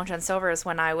work at Long John Silver's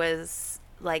when I was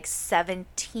like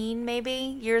 17 maybe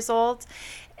years old,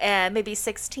 and maybe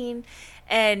 16.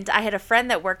 And I had a friend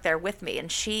that worked there with me,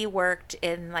 and she worked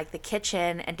in like the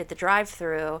kitchen and did the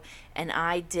drive-through, and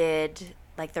I did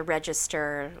like the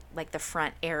register, like the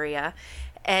front area.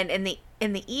 And in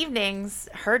the evenings,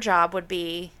 her job would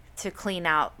be to clean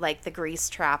out like the grease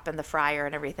trap and the fryer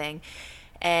and everything.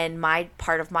 And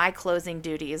part of my closing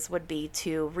duties would be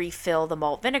to refill the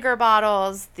malt vinegar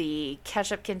bottles, the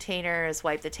ketchup containers,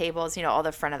 wipe the tables, all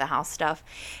the front of the house stuff.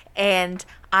 And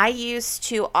I used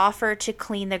to offer to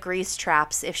clean the grease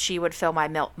traps if she would fill my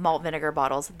malt vinegar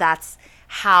bottles. That's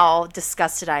how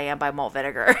disgusted I am by malt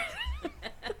vinegar.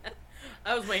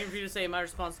 I was waiting for you to say my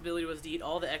responsibility was to eat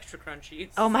all the extra crunchies.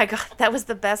 Oh my god, that was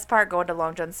the best part going to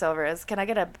Long John Silver's. Can I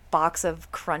get a box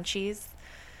of crunchies?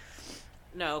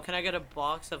 No, can I get a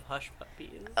box of Hush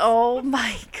Puppies? Oh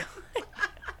my god.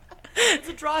 It's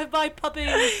a drive-by puppy.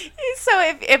 So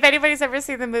if anybody's ever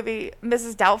seen the movie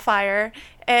Mrs. Doubtfire,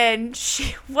 and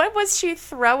what was she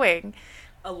throwing?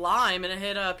 A lime, and it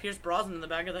hit Pierce Brosnan in the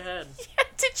back of the head. Yeah,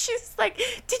 did you She's see? like,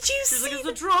 it's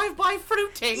a drive-by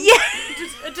fruiting. Yeah.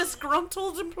 A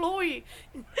disgruntled employee.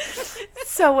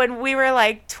 So when we were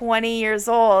like 20 years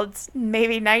old,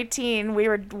 maybe 19,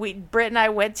 Britt and I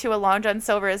went to a Long John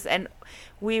Silver's, and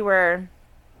we were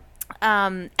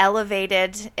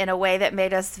elevated in a way that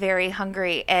made us very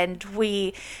hungry, and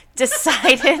we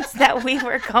decided that we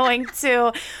were going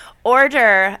to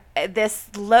order this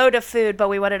load of food, but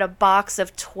we wanted a box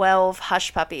of 12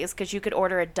 Hush Puppies because you could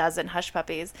order a dozen Hush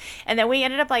Puppies. And then we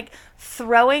ended up like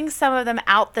throwing some of them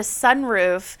out the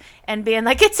sunroof and being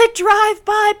like, it's a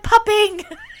drive-by pupping.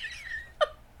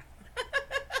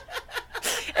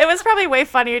 It was probably way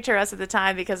funnier to us at the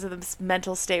time because of the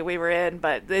mental state we were in,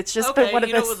 but it's just been one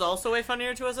of those. It was also way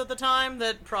funnier to us at the time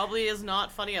that probably is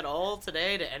not funny at all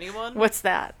today to anyone. What's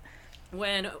that?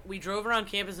 When we drove around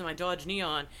campus in my Dodge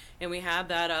Neon, and we had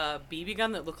that BB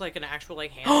gun that looked like an actual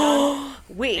like handgun.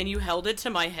 Wait. And you held it to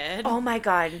my head. Oh my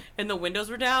god. And the windows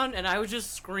were down, and I was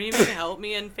just screaming, help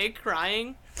me, and fake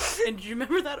crying. And do you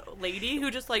remember that lady who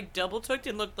just like double-tooked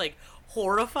and looked like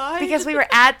horrified? Because we were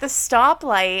at the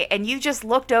stoplight, and you just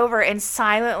looked over and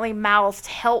silently mouthed,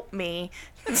 help me.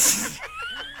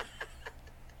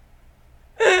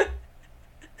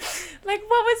 Like,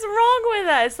 what was wrong with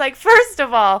us? Like, first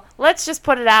of all, let's just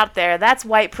put it out there. That's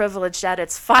white privilege at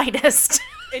its finest.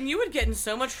 And you would get in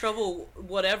so much trouble,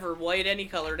 whatever, white any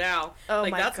color now. Oh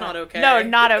like, my that's God. not okay. No,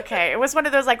 not okay. It was one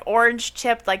of those, like, orange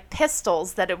chipped, like,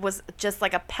 pistols that it was just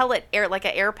like a pellet, like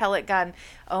an air pellet gun.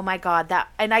 Oh my God.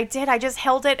 And I just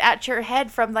held it at your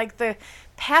head from, like, the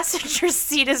passenger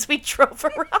seat as we drove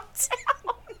around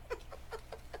town.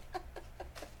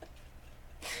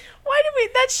 Why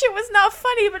did that shit was not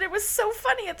funny, but it was so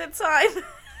funny at the time.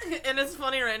 And it's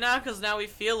funny right now because now we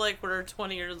feel like we're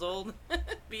 20 years old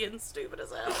being stupid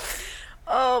as hell.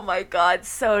 Oh my God,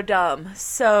 so dumb.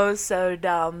 So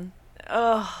dumb.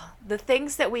 Ugh. The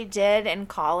things that we did in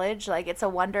college, like, it's a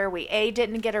wonder we A,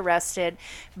 didn't get arrested,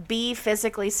 B,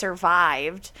 physically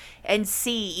survived, and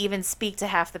C, even speak to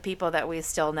half the people that we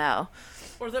still know.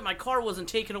 Or that my car wasn't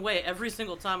taken away every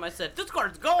single time I said, this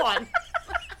car's gone!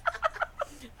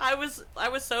 I was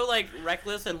so, like,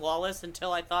 reckless and lawless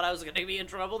until I thought I was going to be in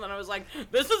trouble, and then I was like,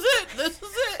 this is it!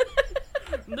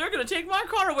 They're going to take my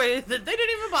car away that they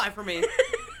didn't even buy for me.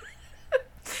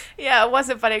 Yeah, it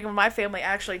wasn't funny when my family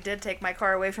actually did take my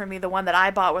car away from me, the one that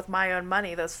I bought with my own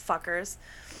money, those fuckers.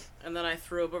 And then I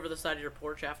threw up over the side of your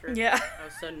porch after. Yeah.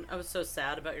 I was so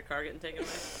sad about your car getting taken away.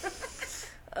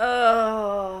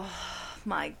 Oh,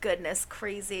 my goodness,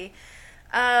 crazy.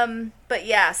 But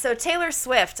yeah, so Taylor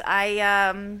Swift,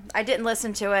 I didn't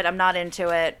listen to it. I'm not into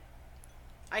it.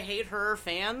 I hate her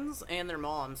fans and their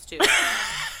moms too.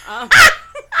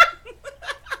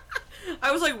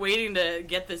 I was like waiting to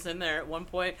get this in there at one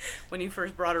point when you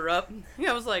first brought her up.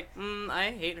 I was like,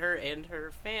 I hate her and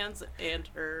her fans and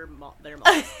their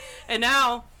moms. And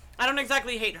now I don't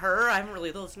exactly hate her. I haven't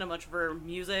really listened to much of her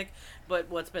music, but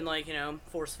what's been like,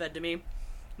 force fed to me.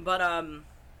 But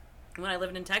when I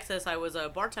lived in Texas, I was a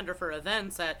bartender for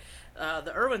events at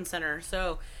the Irwin Center.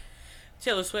 So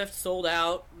Taylor Swift sold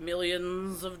out,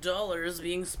 millions of dollars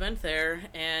being spent there,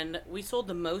 and we sold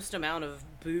the most amount of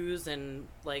booze and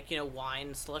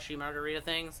wine, slushy margarita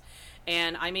things,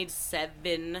 and I made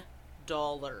 $7.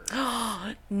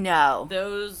 No.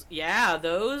 Those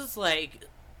like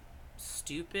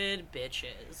stupid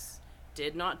bitches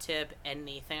did not tip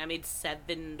anything. I made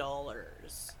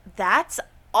 $7. That's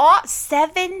all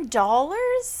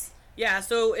 $7? Yeah,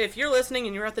 so if you're listening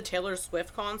and you're at the Taylor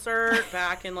Swift concert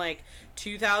back in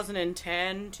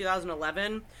 2010,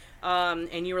 2011,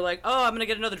 and you were like, oh, I'm going to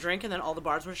get another drink, and then all the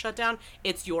bars were shut down,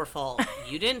 it's your fault.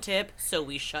 You didn't tip, so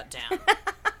we shut down.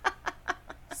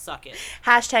 Suck it.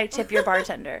 Hashtag tip your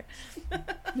bartender.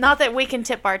 Not that we can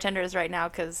tip bartenders right now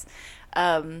because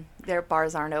their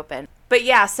bars aren't open. But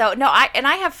yeah, so no, I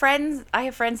have friends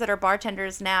that are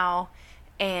bartenders now,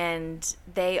 and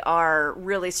they are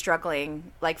really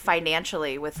struggling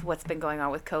financially with what's been going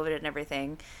on with COVID and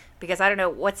everything, because I don't know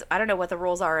what the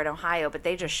rules are in Ohio, but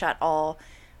they just shut all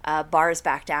bars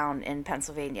back down in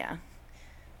Pennsylvania.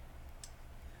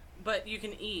 But you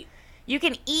can eat. You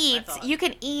can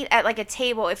eat at a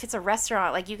table. If it's a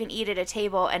restaurant, you can eat at a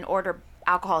table and order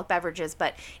alcoholic beverages,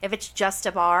 but if it's just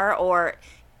a bar or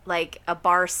a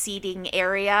bar seating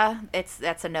area,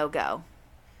 that's a no-go.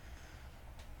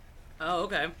 Oh,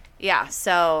 okay. Yeah,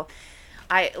 so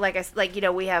we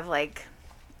have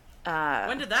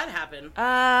when did that happen?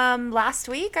 Last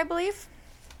week, I believe.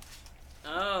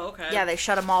 Oh, okay. Yeah, they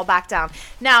shut them all back down.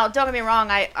 Now, don't get me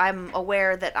wrong, I'm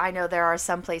aware that I know there are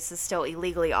some places still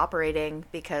illegally operating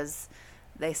because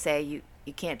they say you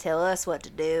can't tell us what to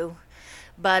do.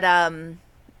 But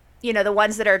the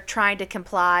ones that are trying to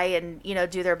comply and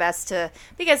do their best to,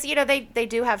 because they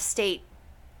do have state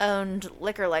owned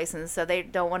liquor license, so they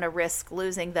don't want to risk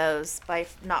losing those by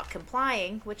not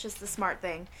complying, which is the smart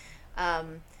thing.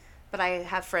 But I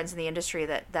have friends in the industry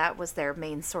that was their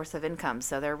main source of income,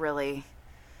 so they're really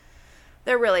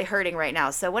hurting right now.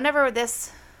 So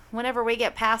whenever we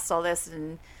get past all this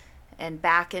and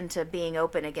back into being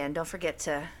open again, don't forget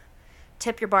to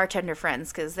tip your bartender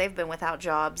friends, because they've been without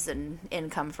jobs and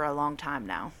income for a long time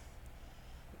now.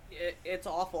 It's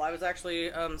awful. I was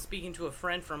actually speaking to a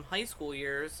friend from high school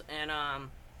years, and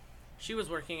she was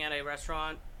working at a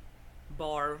restaurant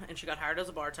bar, and she got hired as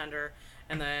a bartender,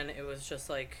 and then it was just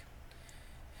all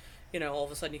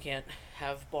of a sudden you can't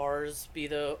have bars be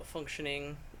the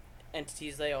functioning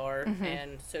entities they are,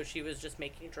 and so she was just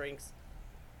making drinks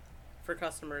for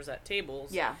customers at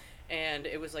tables. Yeah. And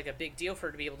it was a big deal for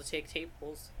her to be able to take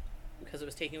tables because it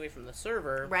was taking away from the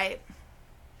server. Right.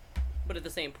 But at the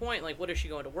same point, what is she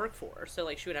going to work for?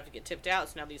 So, she would have to get tipped out.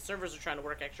 So now these servers are trying to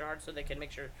work extra hard so they can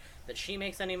make sure that she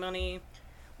makes any money.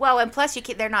 Well, and plus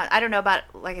they're not, I don't know about,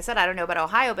 like I said, I don't know about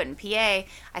Ohio, but in PA,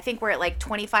 I think we're at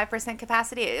 25%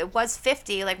 capacity. It was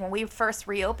 50. When we first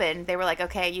reopened, they were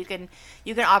okay, you can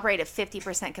operate at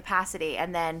 50% capacity.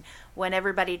 And then when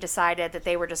everybody decided that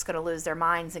they were just going to lose their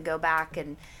minds and go back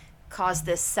and cause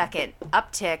this second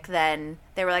uptick, then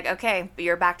they were okay, but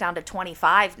you're back down to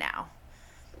 25 now.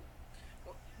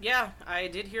 Yeah, I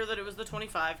did hear that it was the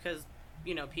 25 because,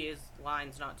 PA's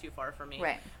line's not too far from me.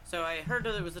 Right. So I heard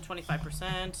that it was the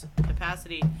 25%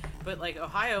 capacity, but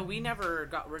Ohio, we never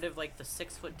got rid of the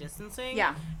 6-foot distancing.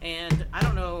 Yeah. And I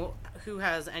don't know who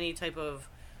has any type of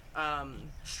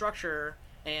structure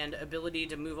and ability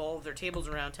to move all of their tables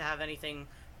around to have anything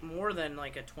more than a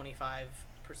 25%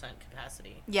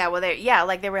 capacity. Yeah, well,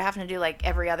 they were having to do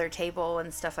every other table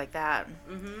and stuff like that.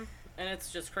 Mm-hmm. And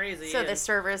it's just crazy. So the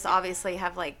servers obviously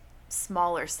have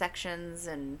smaller sections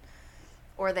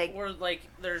or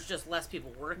there's just less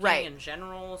people working in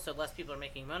general, so less people are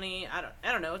making money.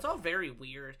 I don't know. It's all very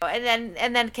weird.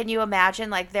 And then can you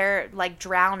imagine they're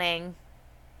drowning,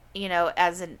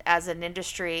 as an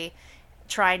industry,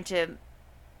 trying to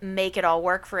make it all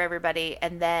work for everybody,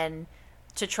 and then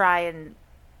to try and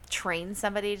train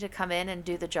somebody to come in and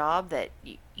do the job that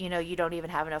you don't even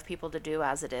have enough people to do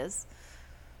as it is.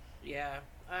 Yeah.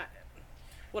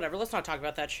 Whatever. Let's not talk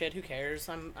about that shit. Who cares?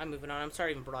 I'm moving on. I'm sorry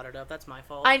I even brought it up. That's my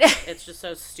fault. I know. It's just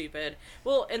so stupid.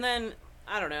 Well, and then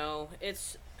I don't know.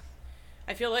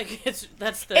 I feel like it's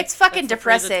fucking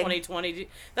depressing. 2020.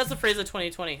 That's the phrase of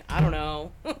 2020. I don't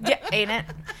know. Yeah, ain't it?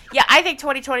 Yeah, I think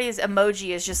 2020's emoji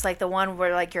is just the one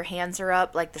where your hands are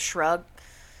up, the shrug,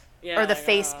 or the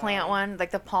face plant one,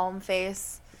 the palm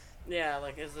face. Yeah,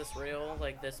 like, is this real?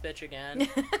 Like, this bitch again?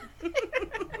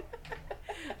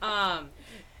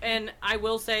 And I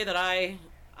will say that I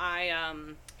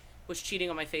was cheating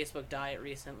on my Facebook diet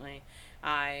recently.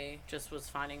 I just was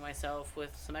finding myself with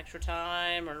some extra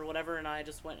time or whatever, and I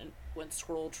just went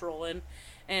trolling,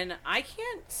 and I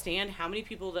can't stand how many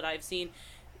people that I've seen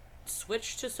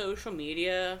switch to social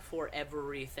media for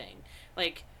everything.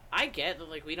 Like, I get that,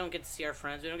 like, we don't get to see our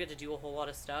friends, we don't get to do a whole lot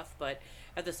of stuff, but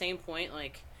at the same point,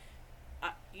 like,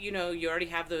 you know, you already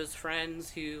have those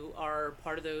friends who are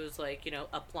part of those, like, you know,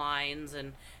 uplines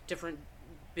and different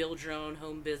build your own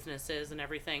home businesses and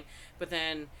everything. But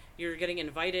then you're getting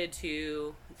invited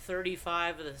to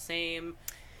 35 of the same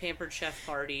Pampered Chef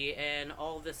party and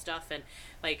all of this stuff. And,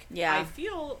 like, Yeah. I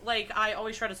feel like I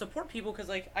always try to support people because,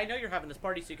 like, I know you're having this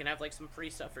party so you can have, like, some free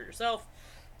stuff for yourself.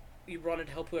 You wanted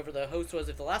to help whoever the host was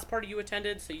at the last party you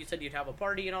attended, so you said you'd have a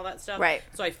party and all that stuff. Right.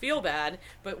 So I feel bad,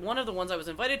 but one of the ones I was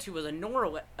invited to was a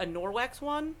Norwex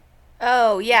one.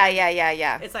 Oh, yeah.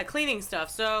 It's that cleaning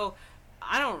stuff, so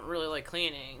I don't really like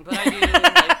cleaning, but I do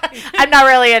like... I'm not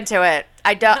really into it.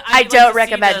 I don't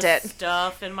recommend it.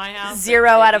 Stuff in my house. 0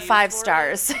 out of 5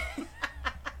 stars.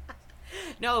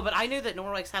 No, but I knew that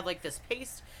Norwex had, like, this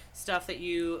paste stuff that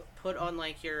you put on,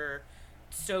 like, your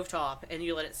stovetop and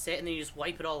you let it sit and then you just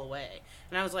wipe it all away.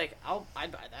 And I was like,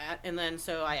 I'd buy that. And then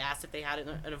so I asked if they had it,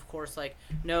 and of course, like,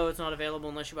 no, it's not available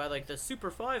unless you buy, like, the Super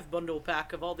 5 bundle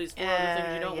pack of all these 4 other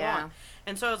things you don't want.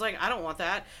 And so I was like, I don't want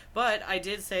that. But I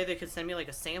did say they could send me, like,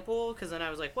 a sample, because then I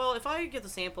was like, well, if I get the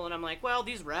sample and I'm like, well,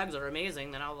 these rags are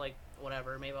amazing, then I'll, like,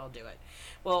 whatever, maybe I'll do it.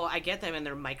 Well, I get them and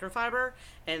they're microfiber,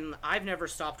 and I've never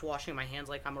stopped washing my hands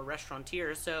like I'm a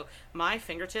restaurateur, so my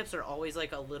fingertips are always,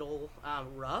 like, a little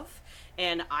rough,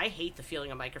 and I hate the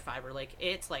feeling of microfiber. Like,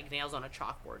 it's like nails on a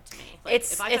chalkboard to me. Like,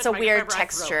 it's a weird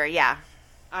texture, yeah.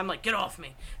 I'm like, get off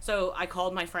me. So I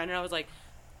called my friend and I was like,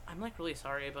 I'm, like, really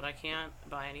sorry, but I can't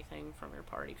buy anything from your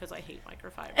party because I hate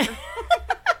microfiber.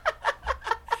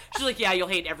 She's like, yeah, you'll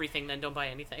hate everything then, don't buy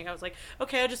anything. I was like,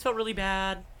 okay, I just felt really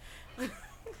bad.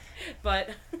 But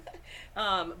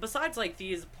besides, like,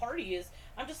 these parties,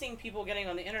 I'm just seeing people getting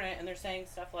on the internet and they're saying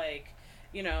stuff like,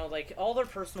 you know, like, all their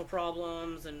personal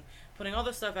problems and putting all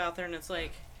this stuff out there, and it's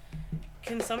like,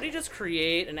 can somebody just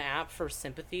create an app for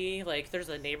sympathy? Like, there's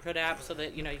a neighborhood app so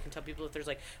that, you know, you can tell people if there's,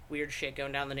 like, weird shit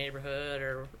going down the neighborhood,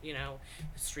 or, you know,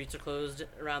 the streets are closed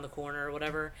around the corner or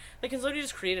whatever. Like, can somebody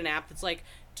just create an app that's like,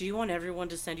 do you want everyone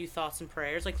to send you thoughts and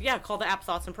prayers? Like, yeah, call the app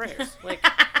Thoughts and Prayers. Like,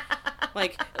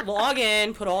 like, log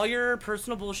in, put all your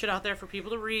personal bullshit out there for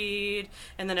people to read,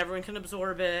 and then everyone can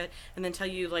absorb it, and then tell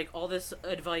you, like, all this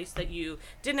advice that you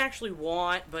didn't actually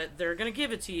want, but they're gonna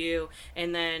give it to you,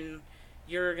 and then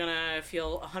you're gonna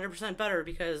feel 100% better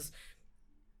because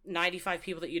 95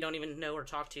 people that you don't even know or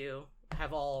talk to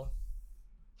have all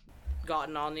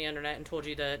gotten on the internet and told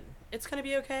you that it's gonna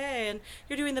be okay, and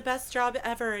you're doing the best job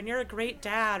ever, and you're a great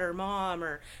dad or mom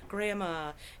or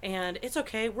grandma, and it's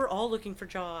okay, we're all looking for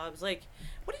jobs. Like,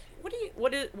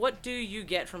 what do you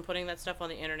get from putting that stuff on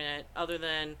the internet other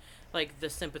than, like, the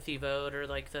sympathy vote or,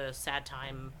 like, the sad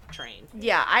time train?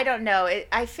 Yeah, I don't know.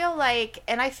 I feel like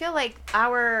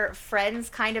our friends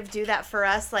kind of do that for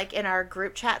us, like, in our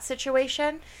group chat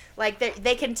situation. Like,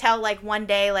 they can tell, like, one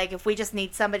day, like, if we just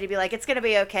need somebody to be like, it's going to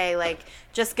be okay, like,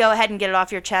 just go ahead and get it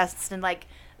off your chest and, like,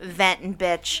 vent and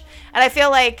bitch. And I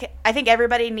think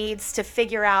everybody needs to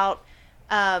figure out,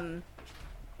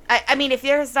 I mean, if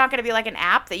there's not going to be, like, an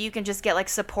app that you can just get, like,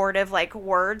 supportive, like,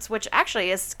 words, which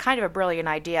actually is kind of a brilliant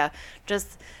idea,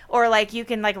 or, like, you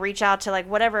can, like, reach out to, like,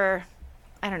 whatever,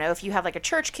 I don't know, if you have, like, a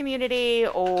church community,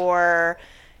 or,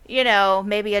 you know,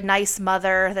 maybe a nice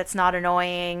mother that's not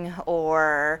annoying,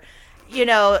 or, you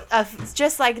know,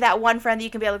 just, like, that one friend that you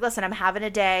can be like, listen, I'm having a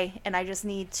day, and I just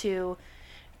need to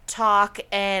talk,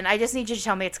 and I just need you to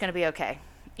tell me it's going to be okay.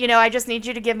 You know, I just need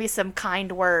you to give me some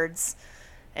kind words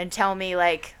and tell me,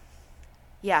 like,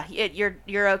 yeah,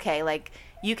 you're okay. Like,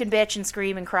 you can bitch and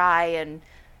scream and cry and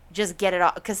just get it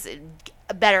off, because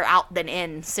better out than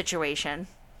in situation.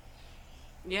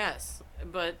 Yes,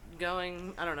 but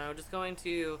going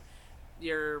to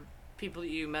your people that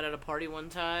you met at a party one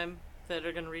time that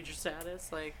are going to read your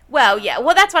status, like... Well, yeah.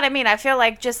 Well, that's what I mean. I feel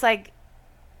like just, like,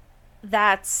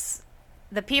 that's...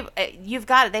 The people... You've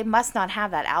got it. They must not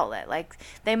have that outlet. Like,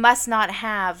 they must not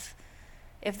have...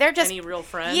 If they're just... Any real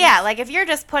friends? Yeah, like, if you're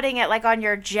just putting it, like, on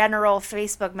your general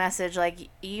Facebook message, like,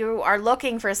 you are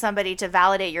looking for somebody to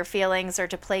validate your feelings or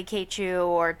to placate you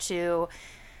or to,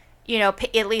 you know,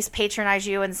 at least patronize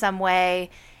you in some way,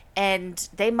 and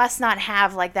they must not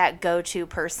have, like, that go-to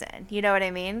person. You know what I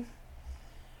mean?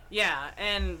 Yeah,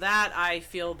 and that I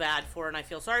feel bad for, and I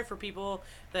feel sorry for people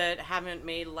that haven't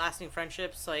made lasting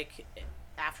friendships, like,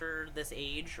 after this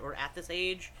age, or at this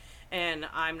age. And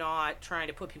I'm not trying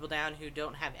to put people down who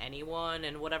don't have anyone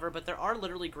and whatever, but there are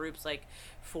literally groups, like,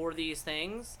 for these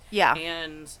things. Yeah.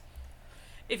 And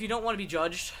if you don't want to be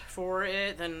judged for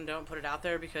it, then don't put it out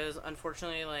there, because,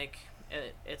 unfortunately, like,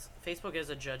 it's Facebook is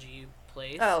a judgy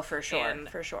place. Oh, for sure, and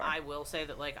for sure. I will say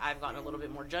that, like, I've gotten a little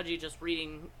bit more judgy just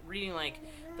reading like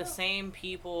the same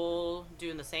people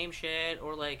doing the same shit,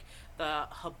 or like the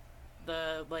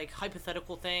like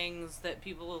hypothetical things that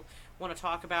people want to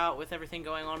talk about with everything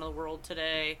going on in the world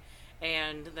today,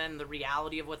 and then the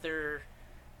reality of what they're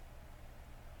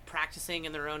practicing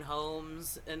in their own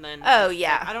homes. And then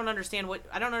yeah, I don't understand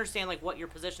like what your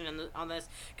position on this,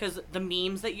 because the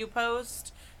memes that you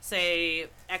post say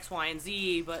X, Y, and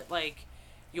Z, but like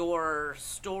your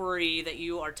story that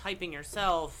you are typing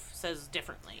yourself says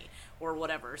differently or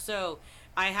whatever. So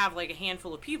I have like a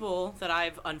handful of people that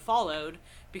I've unfollowed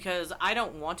because I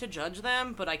don't want to judge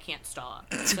them, but I can't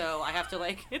stop. So I have to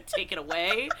like take it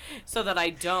away so that I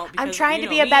don't. Because, I'm trying to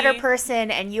be a better person,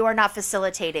 and you are not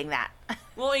facilitating that.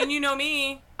 Well, and you know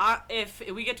me, if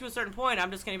we get to a certain point,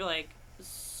 I'm just going to be like,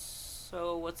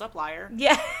 so what's up, liar?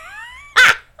 Yeah.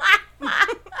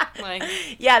 Like,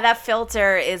 yeah, that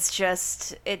filter is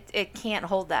just, it can't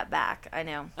hold that back. I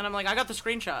know. And I'm like, I got the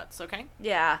screenshots, okay?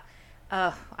 Yeah.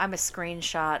 I'm a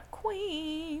screenshot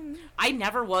queen. I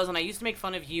never was, and I used to make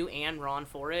fun of you and Ron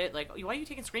for it. Like, why are you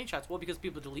taking screenshots? Well, because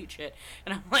people delete shit.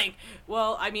 And I'm like,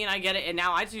 well, I mean, I get it. And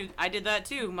now I did that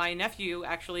too. My nephew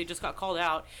actually just got called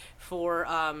out for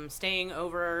staying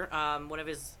over one of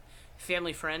his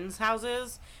family friends'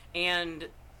 houses, and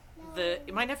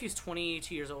my nephew's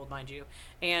 22 years old, mind you,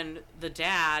 and the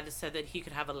dad said that he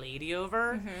could have a lady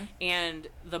over, and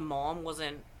the mom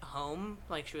wasn't home,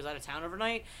 like she was out of town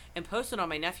overnight, and posted on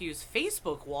my nephew's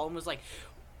Facebook wall and was like,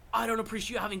 I don't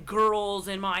appreciate having girls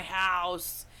in my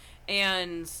house.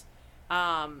 And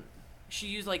she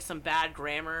used like some bad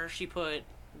grammar. She put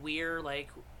we're, like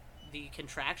the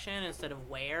contraction instead of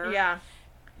where, Yeah.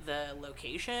 the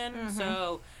location.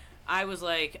 So I was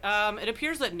like, it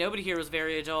appears that nobody here was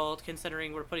very adult,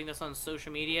 considering we're putting this on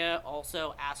social media.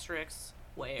 Also, asterisks,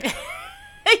 where?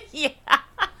 Yeah.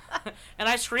 And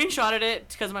I screenshotted it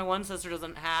because my one sister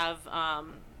doesn't have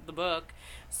the book.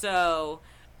 So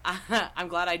I'm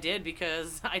glad I did,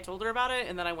 because I told her about it,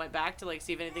 and then I went back to like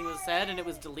see if anything was said, and it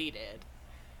was deleted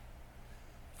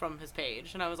from his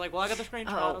page. And I was like, well, I got the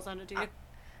screenshot. I'll send it to you.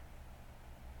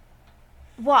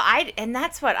 Well, and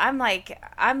that's what I'm like.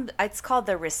 It's called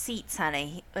the receipts,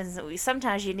 honey.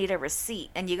 Sometimes you need a receipt,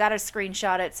 and you got to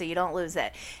screenshot it so you don't lose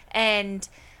it. And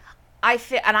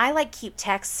I like keep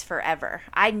texts forever.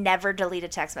 I never delete a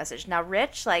text message. Now,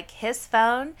 Rich, like his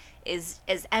phone is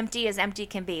as empty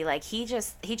can be. Like he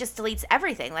just deletes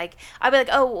everything. Like I'll be like,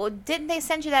 oh, well, didn't they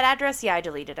send you that address? Yeah, I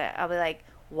deleted it. I'll be like,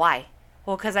 why?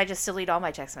 Well, because I just delete all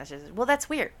my text messages. Well, that's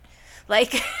weird.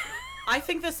 Like. I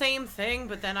think the same thing,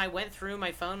 but then I went through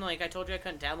my phone, like I told you I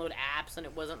couldn't download apps and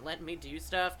it wasn't letting me do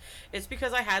stuff. It's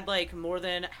because I had like more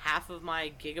than half of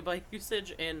my gigabyte usage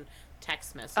in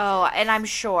text messages. Oh, and I'm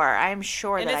sure and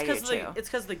that I do too. It's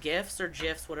because the GIFs or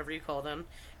GIFs, whatever you call them,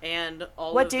 and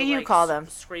all What of do the, you like, call them?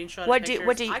 Screenshot What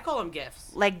pictures. do you... I call them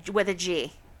GIFs. Like with a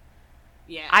G.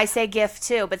 Yeah. I say GIF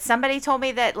too, but somebody told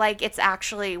me that like it's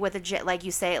actually with a J, like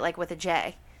you say it like with a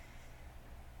J.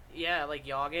 Yeah, like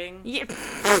yogging. Yeah.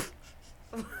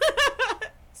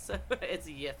 So it's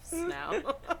YIFs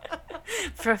now.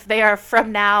 They are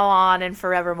from now on and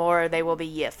forevermore. They will be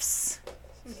YIFs.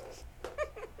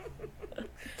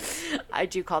 I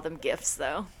do call them GIFs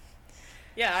though.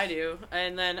 Yeah, I do.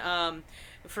 And then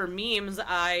for memes,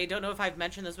 I don't know if I've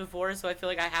mentioned this before, so I feel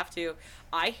like I have to.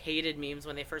 I hated memes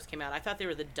when they first came out. I thought they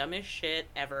were the dumbest shit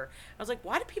ever. I was like,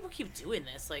 why do people keep doing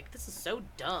this? Like, this is so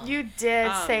dumb. You did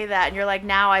say that, and you're like,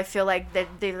 now I feel like that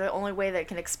they're the only way that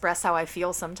can express how I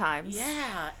feel sometimes.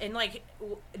 Yeah, and like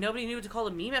nobody knew what to call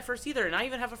a meme at first either. And I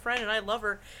even have a friend, and I love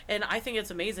her, and I think it's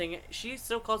amazing. She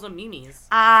still calls them memes.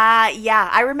 Yeah,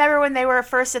 I remember when they were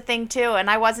first a thing too, and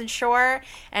I wasn't sure,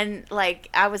 and like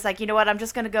I was like, you know what, I'm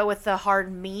just gonna go with the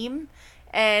hard meme,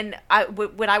 and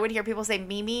when I would hear people say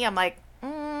meme, I'm like,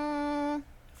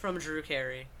 From Drew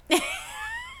Carey.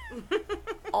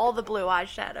 all the blue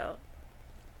eyeshadow.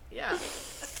 Yeah.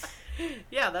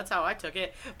 Yeah, that's how I took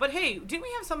it. But hey, didn't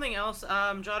we have something else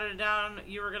jotted down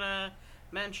you were gonna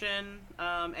mention?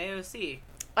 AOC.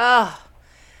 Oh,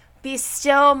 be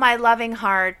still my loving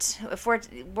heart. If we're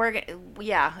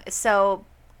yeah. So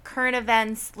current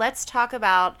events. Let's talk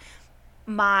about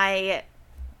my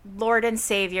Lord and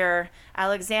Savior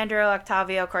Alexandria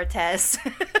Octavio Cortez.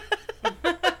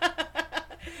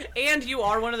 And you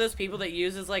are one of those people that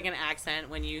uses like an accent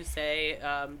when you say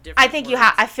different I think words. you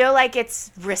have. I feel like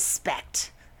it's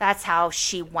respect. That's how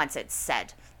she wants it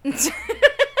said.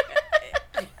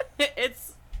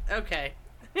 It's okay.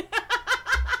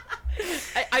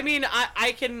 I mean,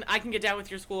 I can get down with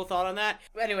your school of thought on that.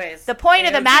 Anyways, the point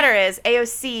of the matter is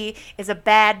AOC is a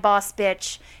bad boss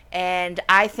bitch, and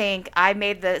I think I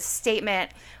made the statement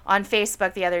on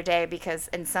Facebook the other day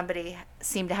and somebody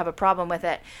seemed to have a problem with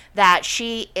it, that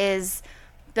she is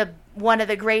one of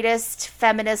the greatest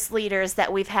feminist leaders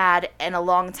that we've had in a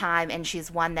long time, and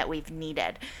she's one that we've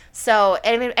needed. So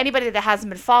anybody that hasn't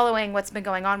been following what's been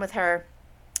going on with her,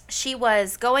 she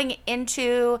was going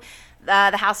into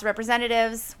the House of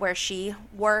Representatives where she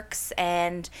works,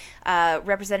 and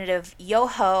Representative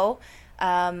Yoho,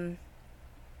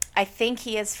 I think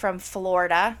he is from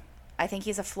Florida. I think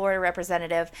he's a Florida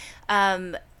representative.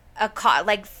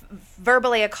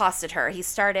 Verbally accosted her. He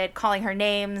started calling her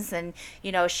names, and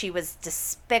she was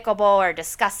despicable or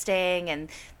disgusting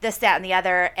and this, that, and the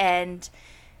other, and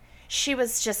she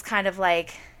was just kind of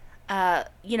like,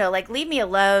 leave me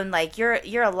alone. Like,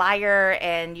 you're a liar,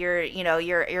 and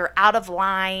you're out of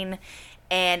line,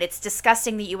 and it's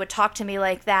disgusting that you would talk to me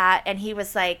like that. And he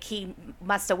was like, he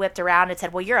must have whipped around and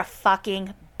said, well, you're a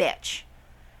fucking bitch.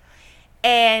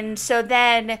 And so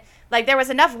then, like, there was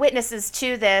enough witnesses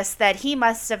to this that he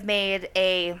must have made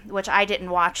which I didn't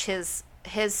watch his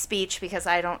speech because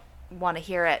I don't want to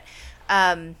hear it.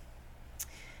 The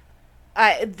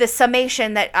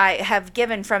summation that I have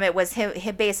given from it was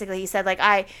him basically, he said, like,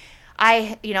 I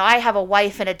have a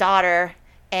wife and a daughter,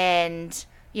 and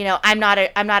I'm not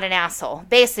an asshole,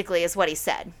 basically, is what he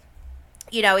said.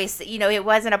 It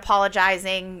wasn't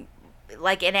apologizing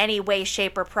like in any way,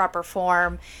 shape, or proper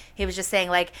form. He was just saying,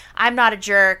 like, I'm not a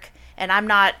jerk, and I'm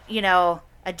not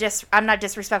I'm not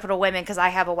disrespectful to women because I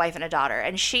have a wife and a daughter.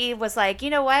 And she was like, you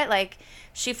know what? Like,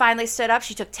 she finally stood up.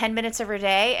 She took 10 minutes of her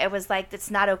day. It was like, that's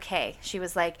not okay. She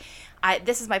was like,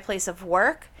 this is my place of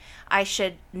work. I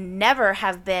should never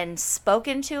have been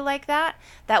spoken to like that.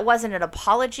 That wasn't an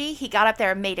apology. He got up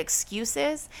there and made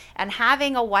excuses. And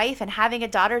having a wife and having a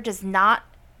daughter does not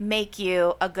make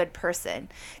you a good person.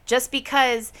 Just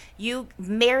because you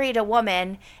married a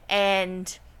woman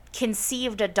and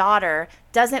conceived a daughter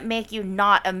doesn't make you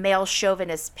not a male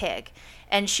chauvinist pig.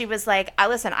 And she was like,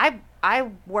 listen,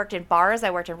 I worked in bars, I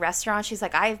worked in restaurants. She's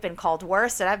like, I've been called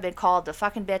worse, and I've been called a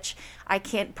fucking bitch. I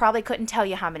probably couldn't tell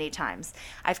you how many times.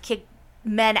 I've kicked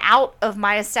men out of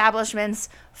my establishments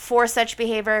for such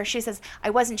behavior. She says,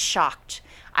 I wasn't shocked.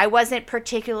 I wasn't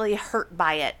particularly hurt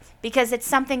by it because it's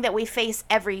something that we face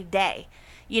every day.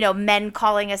 Men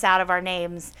calling us out of our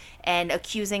names and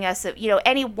accusing us of,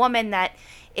 any woman that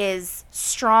is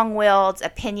strong-willed,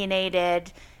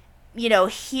 opinionated,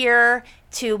 here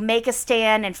to make a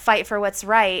stand and fight for what's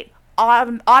right,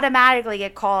 automatically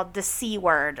get called the C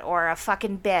word or a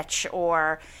fucking bitch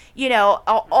or,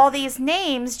 all these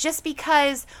names just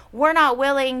because we're not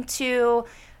willing to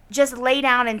just lay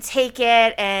down and take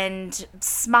it and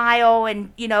smile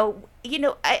and, you know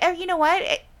what?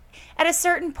 At a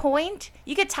certain point,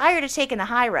 you get tired of taking the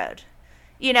high road,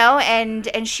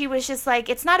 and she was just like,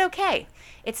 it's not okay.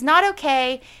 It's not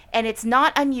okay, and it's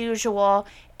not unusual,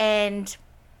 and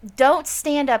don't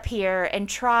stand up here and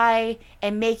try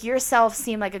and make yourself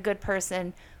seem like a good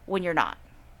person when you're not.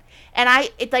 And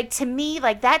to me,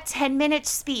 like, that 10-minute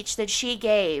speech that she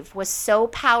gave was so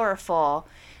powerful.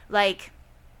 Like,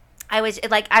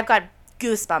 I've got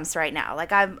goosebumps right now.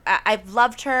 Like, I've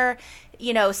loved her,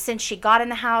 since she got in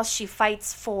the House. She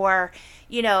fights for,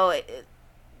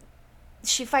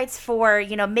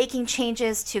 making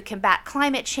changes to combat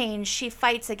climate change. She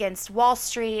fights against Wall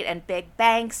Street and big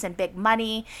banks and big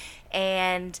money.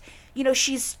 And,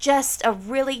 she's just a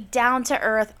really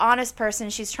down-to-earth, honest person.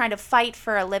 She's trying to fight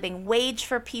for a living wage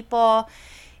for people,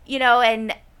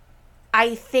 and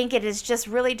I think it is just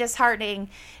really disheartening.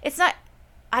 It's not,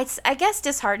 I guess,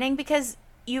 disheartening because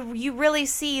you really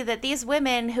see that these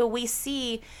women who we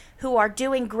see who are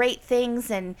doing great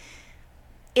things and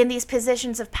in these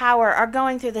positions of power are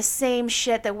going through the same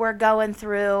shit that we're going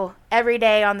through every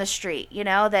day on the street,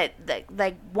 that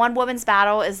like one woman's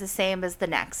battle is the same as the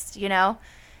next, Yeah.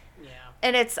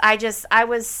 And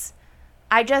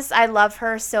I love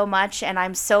her so much, and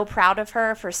I'm so proud of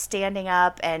her for standing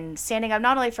up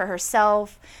not only for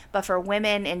herself, but for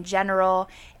women in general.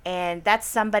 And that's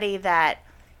somebody that,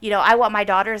 I want my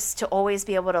daughters to always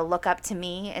be able to look up to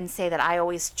me and say that I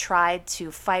always tried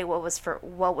to fight what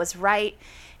was right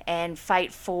and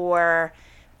fight for,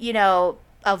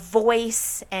 a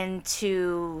voice and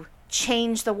to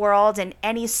change the world in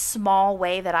any small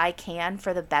way that I can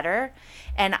for the better.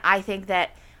 And I think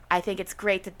that I think it's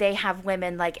great that they have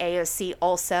women like AOC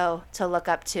also to look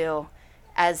up to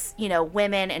as,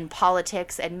 women in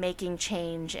politics and making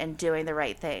change and doing the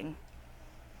right thing.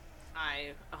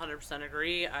 I 100%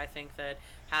 agree. I think that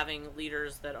having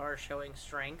leaders that are showing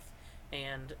strength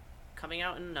and coming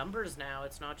out in numbers now,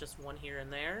 it's not just one here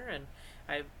and there, and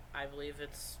I believe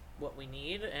it's what we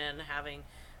need, and having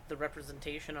the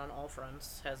representation on all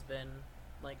fronts has been,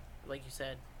 like you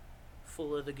said,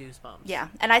 full of the goosebumps. Yeah,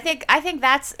 and I think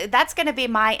that's going to be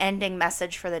my ending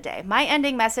message for the day. My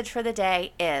ending message for the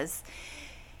day is,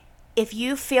 if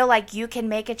you feel like you can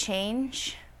make a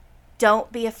change,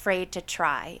 don't be afraid to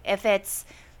try.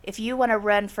 If you want to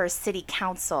run for city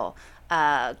council,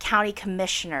 county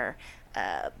commissioner,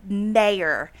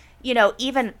 mayor,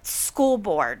 even school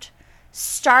board,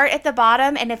 start at the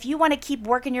bottom. And if you want to keep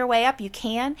working your way up, you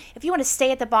can. If you want to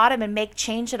stay at the bottom and make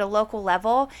change at a local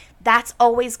level, that's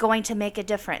always going to make a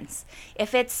difference.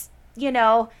 If it's,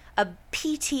 a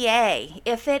PTA,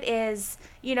 if it is,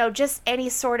 just any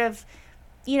sort of,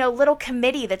 little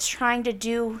committee that's trying to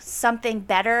do something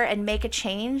better and make a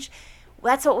change,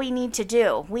 that's what we need to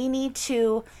do. We need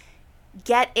to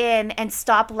get in and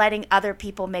stop letting other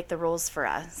people make the rules for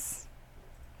us.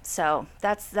 So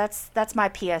that's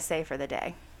my PSA for the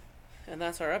day. And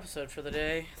that's our episode for the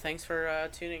day. Thanks for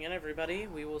tuning in, everybody.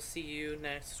 We will see you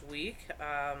next week.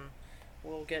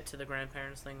 We'll get to the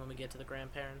grandparents thing when we get to the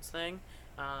grandparents thing.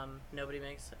 Nobody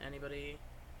makes anybody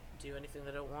do anything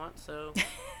they don't want, so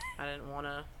I didn't want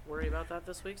to worry about that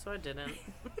this week, so I didn't.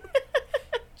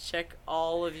 Check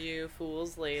all of you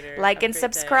fools later. Like and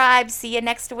subscribe. Day. See you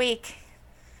next week.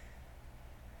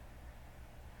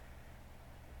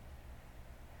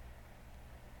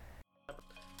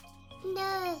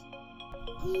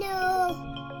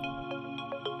 No.